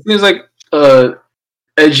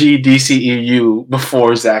edgy DCEU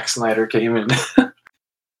before Zack Snyder came in.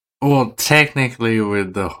 well, technically,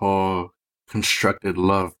 with the whole constructed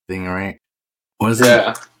love thing, right?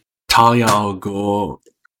 Wasn't Talia al Ghul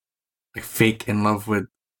like fake in love with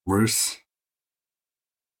Bruce?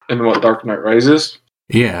 In what, Dark Knight Rises?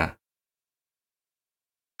 Yeah.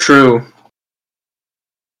 True.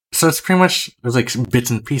 So it's pretty much there's like some bits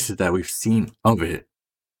and pieces that we've seen of it,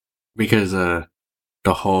 because the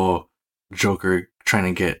whole Joker trying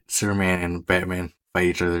to get Superman and Batman fight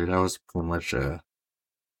each other, that was pretty much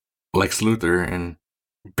Lex Luthor and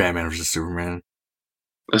Batman vs Superman.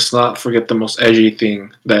 Let's not forget the most edgy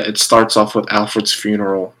thing, that it starts off with Alfred's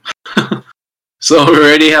funeral. So we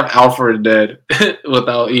already have Alfred dead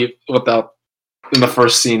without in the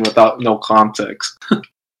first scene, without no context.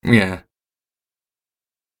 Yeah.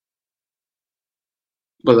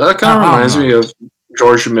 But that kind of reminds me of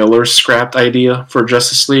George Miller's scrapped idea for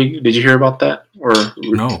Justice League. Did you hear about that? Or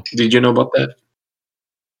no? Did you know about that?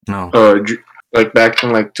 No. Like back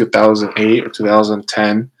in like 2008 or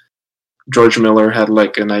 2010, George Miller had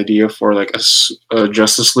like an idea for like a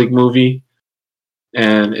Justice League movie,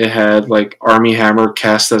 and it had like Armie Hammer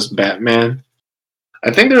cast as Batman.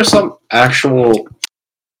 I think there's some actual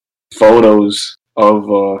photos of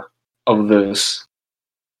this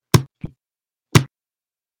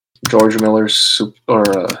George Miller's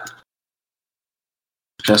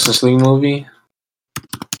Justice League movie.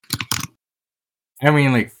 I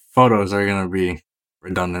mean, like, photos are gonna be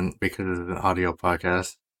redundant because it's an audio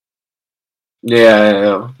podcast.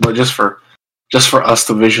 Yeah, but just for us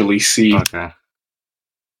to visually see. Okay.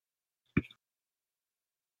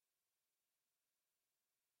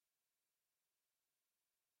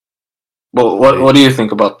 Well, what do you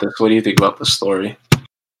think about this? What do you think about the story?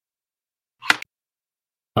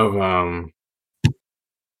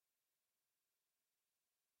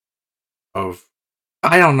 Of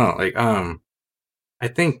I don't know, like I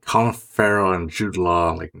think Colin Farrell and Jude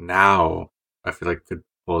Law, like, now I feel like could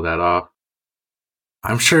pull that off.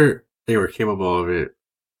 I'm sure they were capable of it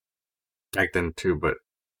back then too, but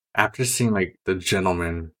after seeing like The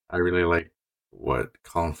Gentleman, I really like what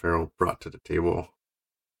Colin Farrell brought to the table.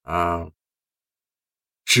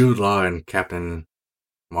 Jude Law and Captain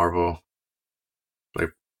Marvel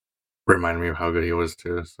like reminded me of how good he was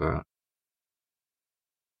too. So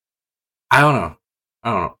I don't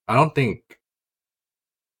know. I don't think.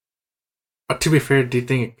 But to be fair, do you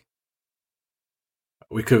think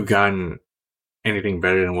we could have gotten anything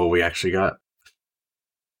better than what we actually got?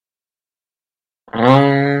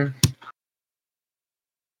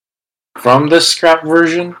 From the scrap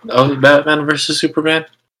version of Batman vs Superman.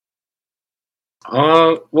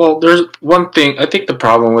 Well, there's one thing. I think the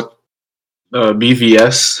problem with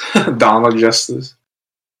BVS, Dawn of Justice,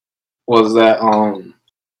 was that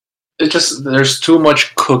there's too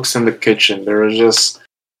much cooks in the kitchen. There was just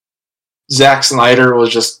Zack Snyder was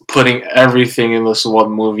just putting everything in this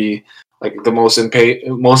one movie, like the most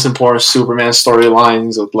important Superman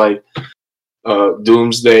storylines of like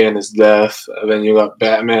Doomsday and his death. And then you got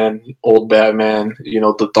Batman, old Batman.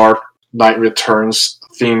 The Dark Knight Returns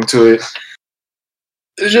theme to it.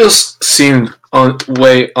 It just seemed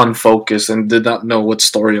way unfocused and did not know what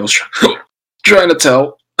story I was trying to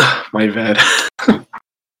tell. My bad.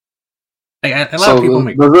 Like, a lot of people So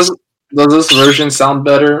make. does this version sound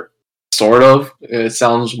better? Sort of. It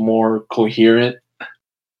sounds more coherent.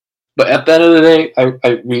 But at the end of the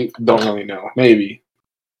day, we don't really know. Maybe.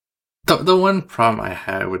 The one problem I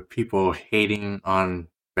had with people hating on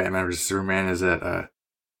Batman vs Superman is that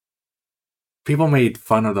people made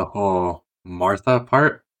fun of the whole Martha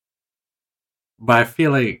part, but I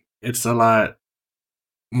feel like it's a lot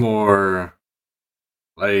more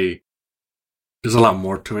like there's a lot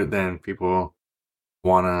more to it than people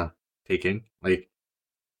wanna take in. Like,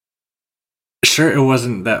 sure, it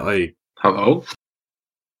wasn't that like, Hello?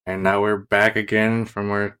 and now we're back again from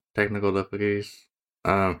our technical difficulties.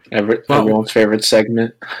 But Everyone's favorite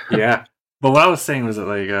segment. yeah, but what I was saying was that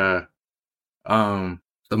like,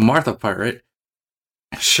 the Martha part, right?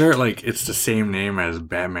 Sure, like it's the same name as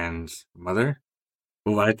Batman's mother,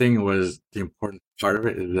 but what I think was the important part of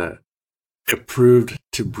it is that it proved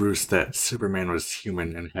to Bruce that Superman was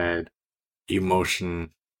human and had emotion,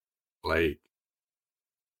 like,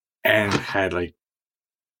 and had like,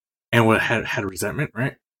 and what had resentment,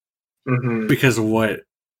 right? Mm-hmm. Because what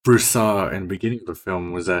Bruce saw in the beginning of the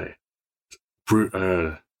film was that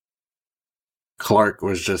Clark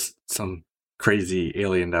was just some crazy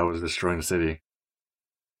alien that was destroying the city.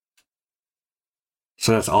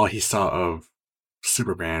 So that's all he saw of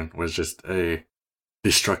Superman was just a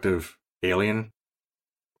destructive alien.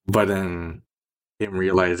 But then him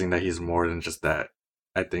realizing that he's more than just that,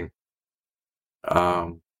 I think,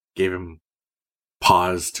 gave him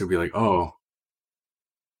pause to be like, oh,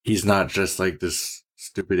 he's not just like this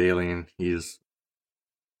stupid alien. He's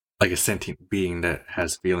like a sentient being that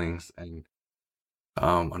has feelings and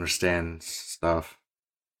understands stuff.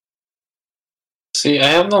 See, I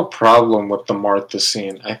have no problem with the Martha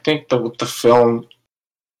scene. I think that what the film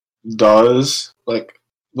does, like,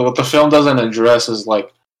 what the film doesn't address is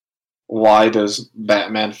like, why does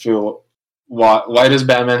Batman feel, why does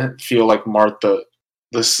Batman feel like Martha,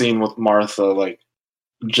 the scene with Martha, like,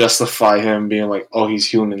 justify him being like, oh, he's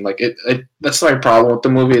human. Like, that's my problem with the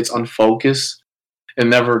movie. It's unfocused. It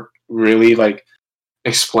never really like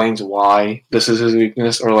explains why this is his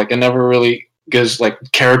weakness, or like it never really gives like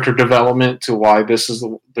character development to why this is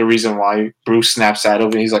the reason why Bruce snaps out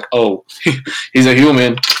of it. He's like, oh, he's a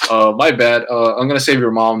human. My bad. I'm gonna save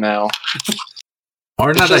your mom now.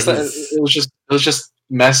 Or It's not that just he's it was just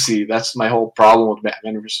messy. That's my whole problem with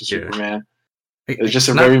Batman versus yeah. Superman. It was It's just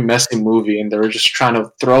a not, very messy movie, and they were just trying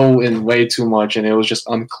to throw in way too much, and it was just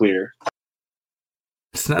unclear.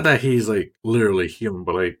 it's not that he's like literally human,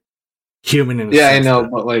 but like human in the Yeah, I sense know,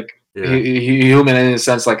 that but like yeah, he human in the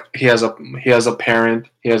sense like he has a parent,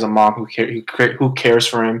 he has a mom who cares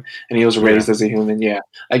for him, and he was yeah. raised as a human. Yeah,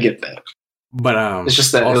 I get that. But It's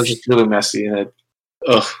just that it was also just really messy, and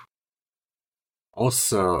ugh.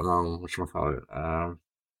 whatchamacallit,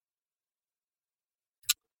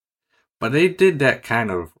 but they did that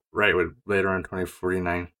kind of right with Blade Runner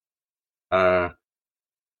 2049, uh,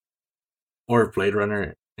 or Blade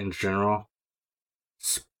Runner in general.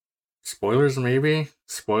 Spoilers, maybe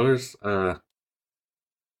spoilers.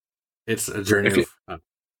 It's a journey If you, of you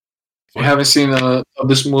what? haven't seen of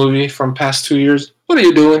this movie from past 2 years, what are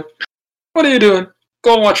you doing? What are you doing?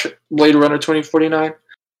 Go watch Blade Runner 2049.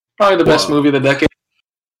 Probably the best Well, movie of the decade.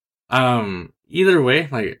 either way,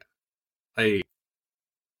 like I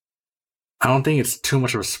don't think it's too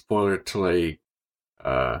much of a spoiler to like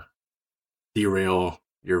uh derail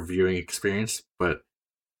your viewing experience, but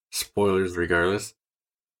spoilers regardless.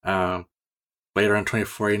 Um, later on,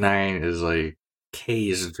 2049 is like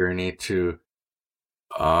Kay's journey to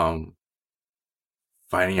um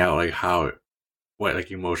finding out like how what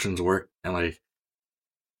like emotions work and like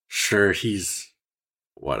sure he's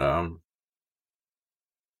what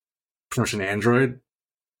pretty much an android,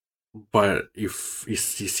 but you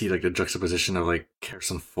see like the juxtaposition of like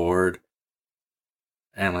Harrison Ford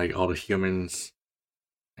and like all the humans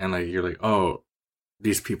and like you're like oh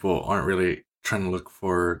these people aren't really trying to look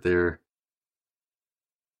for their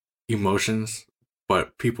emotions,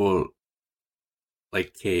 but people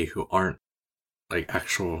like Kay who aren't like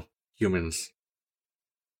actual humans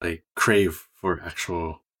like crave for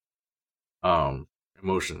actual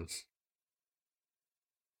emotions,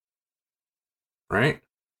 right?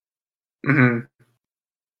 Mm-hmm.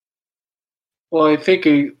 Well, I think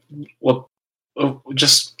well,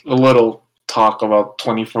 just a little talk about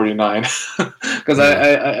 2049 because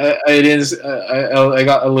Yeah. I didn't I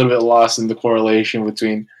got a little bit lost in the correlation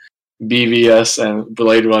between BVS and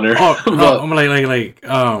Blade Runner, but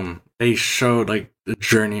I'm they showed like the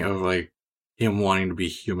journey of like him wanting to be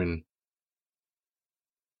human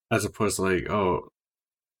as opposed to like oh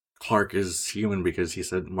Clark is human because he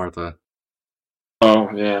said Martha. oh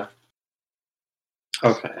yeah,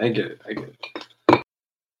 Okay, I get it. I get it.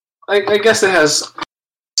 I guess it has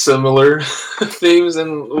similar themes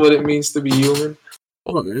and what it means to be human.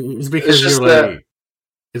 Well, it's It's because just you're that. like,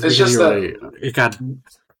 it's It's because just you're that. like, it got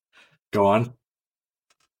go on.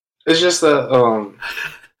 It's just that.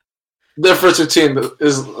 Difference between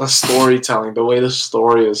is a storytelling, the way the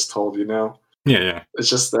story is told. Yeah. It's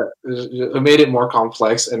just that it made it more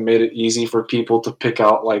complex and made it easy for people to pick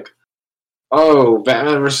out. Like, oh,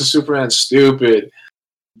 Batman versus Superman, stupid.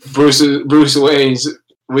 Bruce Wayne's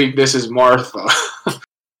weakness is Martha.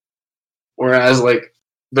 Whereas, like,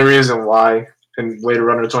 the reason why in Blade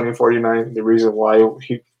Runner 2049, the reason why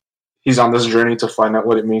he's on this journey to find out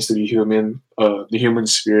what it means to be human, the human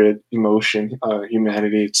spirit, emotion,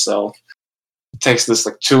 humanity itself, it takes this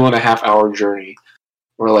like 2.5 hour journey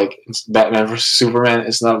where like it's Batman versus Superman.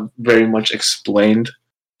 It's not very much explained.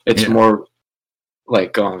 It's more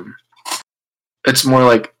like it's more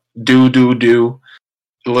like do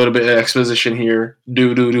a little bit of exposition here,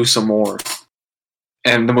 do some more,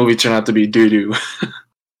 and the movie turned out to be do.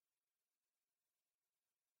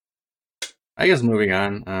 I guess moving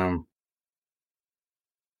on.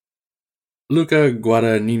 Luca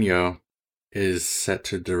Guadagnino is set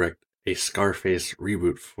to direct a Scarface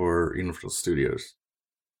reboot for Universal Studios.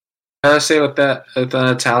 I gotta say with an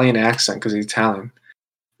Italian accent because he's Italian.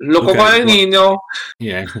 Luca Luca Guadagnino.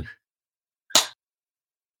 Yeah.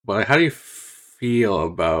 But how do you feel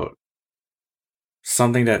about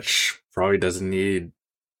something that probably doesn't need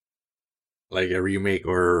like a remake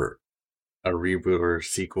or a reboot or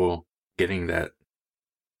sequel getting that?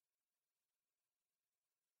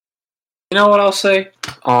 You know what I'll say?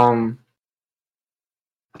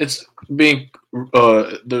 It's being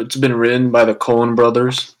it's been written by the Coen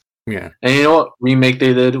brothers. Yeah. And you know what remake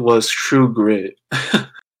they did was True Grit.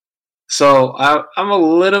 So I'm a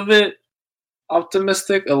little bit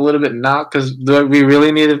optimistic, a little bit not, because do we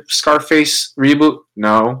really need a Scarface reboot?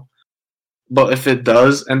 No. But if it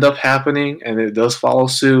does end up happening and it does follow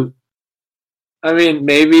suit, I mean,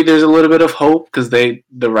 maybe there's a little bit of hope because the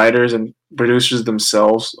writers and producers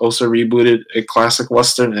themselves also rebooted a classic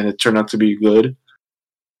western and it turned out to be good.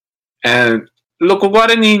 And Loco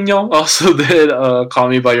Guadagnino also did Call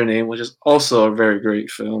Me By Your Name, which is also a very great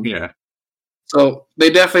film. Yeah. So they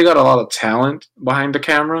definitely got a lot of talent behind the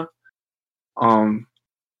camera. I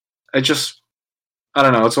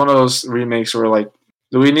don't know. It's one of those remakes where like,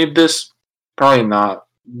 do we need this? Probably not.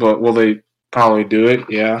 But will they probably do it?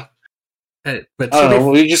 Yeah. Hey, but I don't know.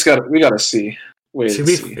 We gotta see. Wait to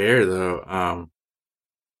be see. fair though, I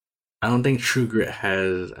don't think True Grit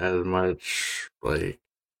has as much like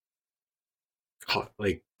clout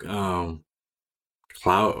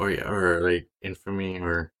or like infamy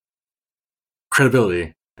or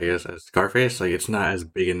credibility, I guess, as Scarface. Like it's not as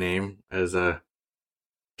big a name as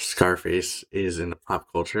Scarface is in the pop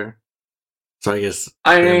culture. So I guess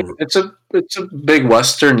I mean, it's a big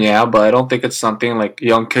western, yeah, but I don't think it's something like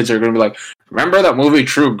young kids are gonna be like, remember that movie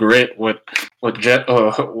True Grit with Jeff,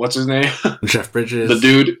 what's his name? Jeff Bridges, the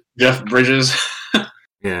dude Jeff Bridges.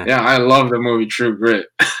 Yeah, I love the movie True Grit.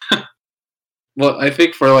 But I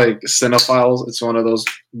think for like cinephiles, it's one of those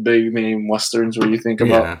big name westerns where you think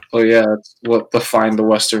about, oh yeah, it's what defined the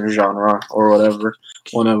western genre or whatever.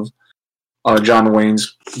 One of John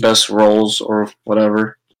Wayne's best roles or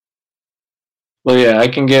whatever. But yeah, I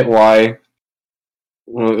can get why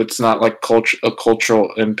it's not like a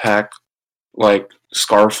cultural impact like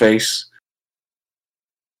Scarface.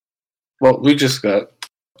 Well, we just got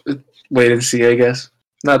wait and see, I guess.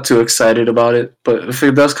 Not too excited about it, but if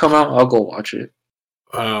it does come out, I'll go watch it.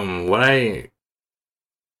 There's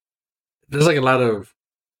like a lot of,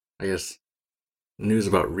 I guess, news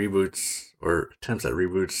about reboots or attempts at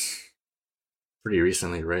reboots pretty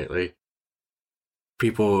recently, right? Like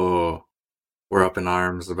people were up in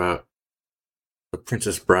arms about The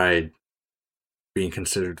Princess Bride being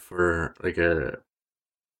considered for like a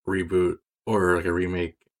reboot or like a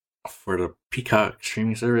remake for the Peacock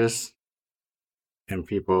streaming service, and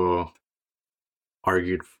people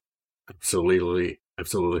argued absolutely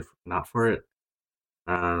not for it.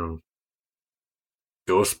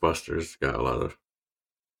 Ghostbusters got a lot of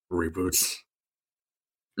reboots.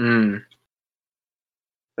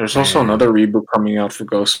 There's also another reboot coming out for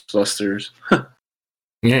Ghostbusters.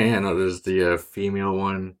 No, there's the female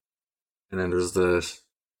one, and then there's the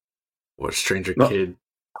Stranger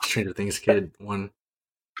Things kid one.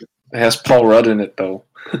 It has Paul Rudd in it though.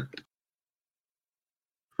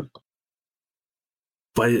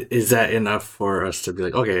 But is that enough for us to be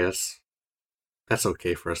like, okay, that's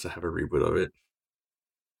okay for us to have a reboot of it?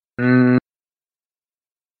 I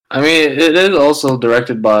mean, it is also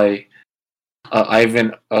directed by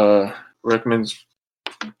Ivan Reitman's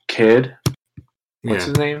kid. What's Yeah.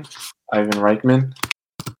 his name? Ivan Reitman.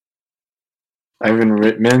 Ivan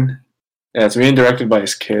Reitman. Yeah, it's being directed by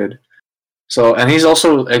his kid. So, and he's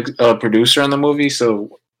also a producer on the movie,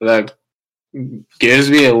 so that gives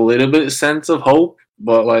me a little bit of sense of hope.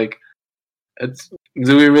 But like,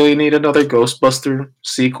 do we really need another Ghostbuster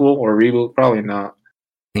sequel or reboot? Probably not.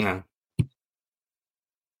 Yeah.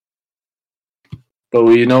 But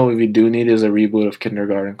we do need is a reboot of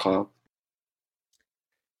Kindergarten Cop.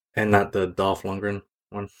 And not the Dolph Lundgren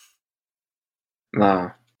one.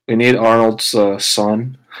 Nah, we need Arnold's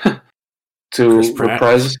son to Chris Pratt.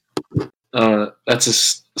 reprise. That's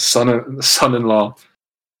his son-in-law.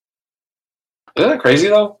 Isn't that crazy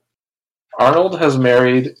though? Arnold has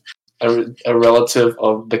married a relative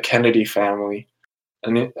of the Kennedy family,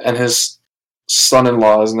 and his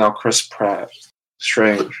son-in-law is now Chris Pratt.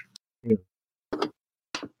 Strange.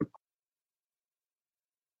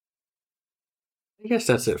 I guess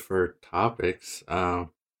that's it for topics. Other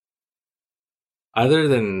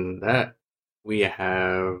than that, we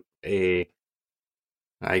have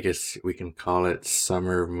I guess we can call it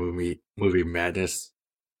summer movie madness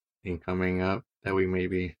thing coming up that we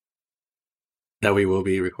will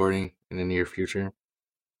be recording in the near future.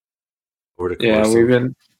 Over the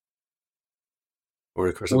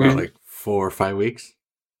course of about like 4 or 5 weeks.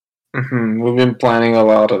 We've been planning a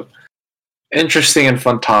lot of interesting and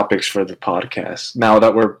fun topics for the podcast. Now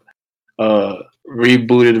that we're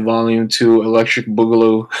rebooted Volume 2, Electric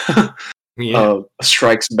Boogaloo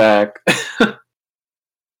strikes back.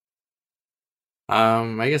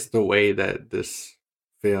 I guess the way that this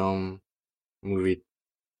movie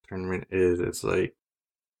tournament is, it's like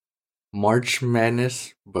March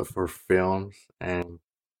Madness, but for films, and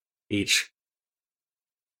each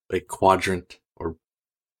like quadrant or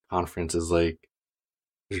conference is like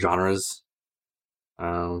genres.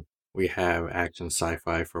 We have action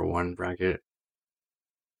sci-fi for one bracket,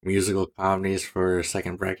 musical comedies for a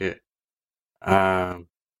second bracket,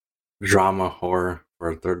 drama horror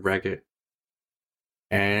for a third bracket,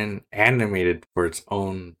 and animated for its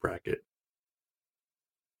own bracket.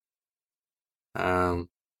 I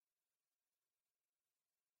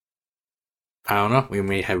don't know. We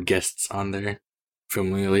may have guests on there,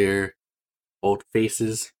 familiar old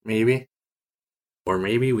faces, maybe, or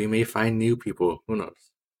maybe we may find new people. Who knows?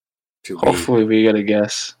 Hopefully, we get a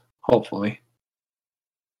guess. Hopefully,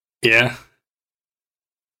 yeah.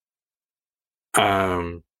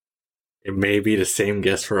 It may be the same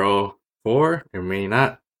guest for all four. It may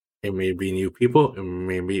not. It may be new people. It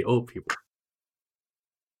may be old people.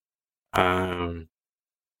 I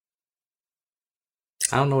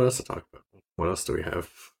don't know what else to talk about. What else do we have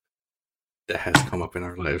that has come up in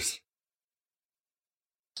our lives?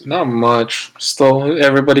 Not much. Still,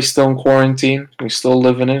 everybody's still in quarantine. We're still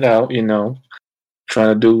living it out,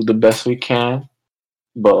 trying to do the best we can.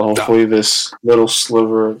 But hopefully, this little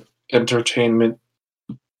sliver of entertainment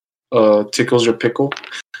tickles your pickle.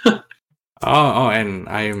 And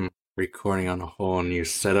I'm recording on a whole new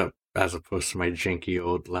setup as opposed to my janky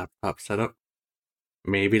old laptop setup.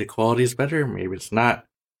 Maybe the quality is better, maybe it's not.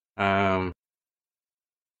 And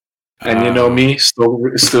me,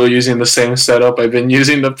 still using the same setup I've been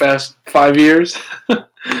using the past 5 years.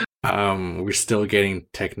 We're still getting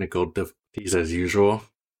technical difficulties as usual.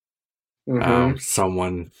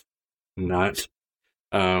 Someone not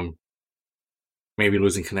maybe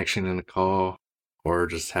losing connection in a call or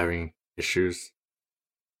just having issues.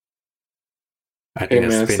 I think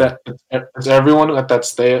it's everyone at that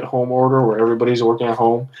stay-at-home order where everybody's working at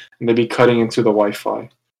home and they be cutting into the Wi-Fi.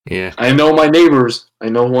 Yeah. I know my neighbors. I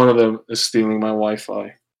know one of them is stealing my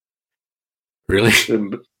Wi-Fi. Really?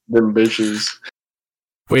 Them bitches.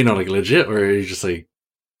 Wait, no, like legit, or are you just like?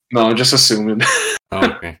 No, I'm just assuming. Oh,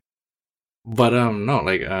 okay. But no,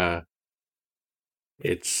 like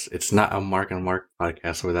it's not a Marc and Marc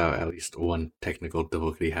podcast without at least one technical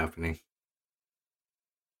difficulty happening.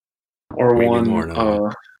 Or maybe one more than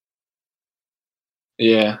one.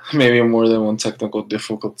 Yeah, maybe more than one technical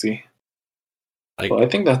difficulty. Like, but I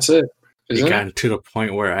think that's it. It got to the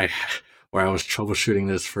point where I was troubleshooting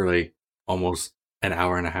this for like almost an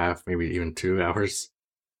hour and a half, maybe even 2 hours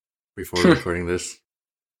before recording this.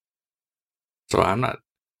 So I'm not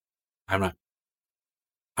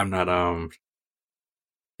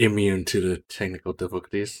immune to the technical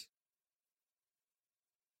difficulties.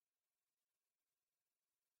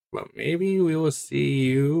 But maybe we will see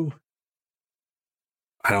you.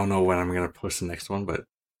 I don't know when I'm going to post the next one, but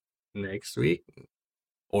next week.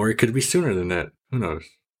 Or it could be sooner than that. Who knows?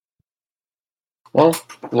 Well,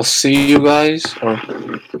 we'll see you guys, or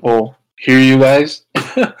we'll hear you guys.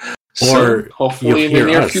 Or hopefully in the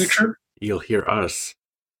near future. You'll hear us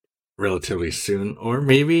relatively soon, or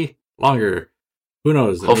maybe longer. Who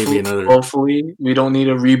knows? Maybe another. Hopefully, we don't need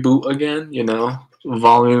a reboot again.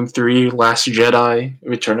 Volume 3, Last Jedi,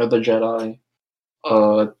 Return of the Jedi,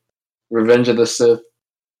 uh, Revenge of the Sith.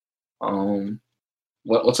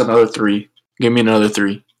 What's another 3? Give me another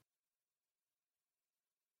 3.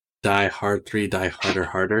 Die Hard 3, Die Harder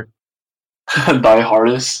Harder. Die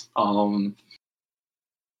Hardest.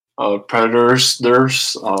 Predators.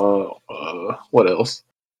 There's what else?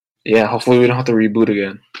 Yeah, hopefully we don't have to reboot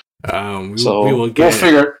again. We will get.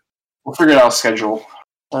 We'll figure out schedule.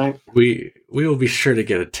 Right. We will be sure to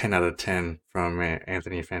get a 10 out of 10 from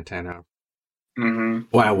Anthony Fantano. Mm-hmm.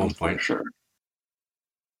 Well, at one point, for sure.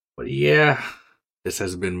 But yeah, this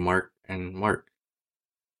has been Mark and Mark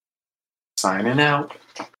Signing out.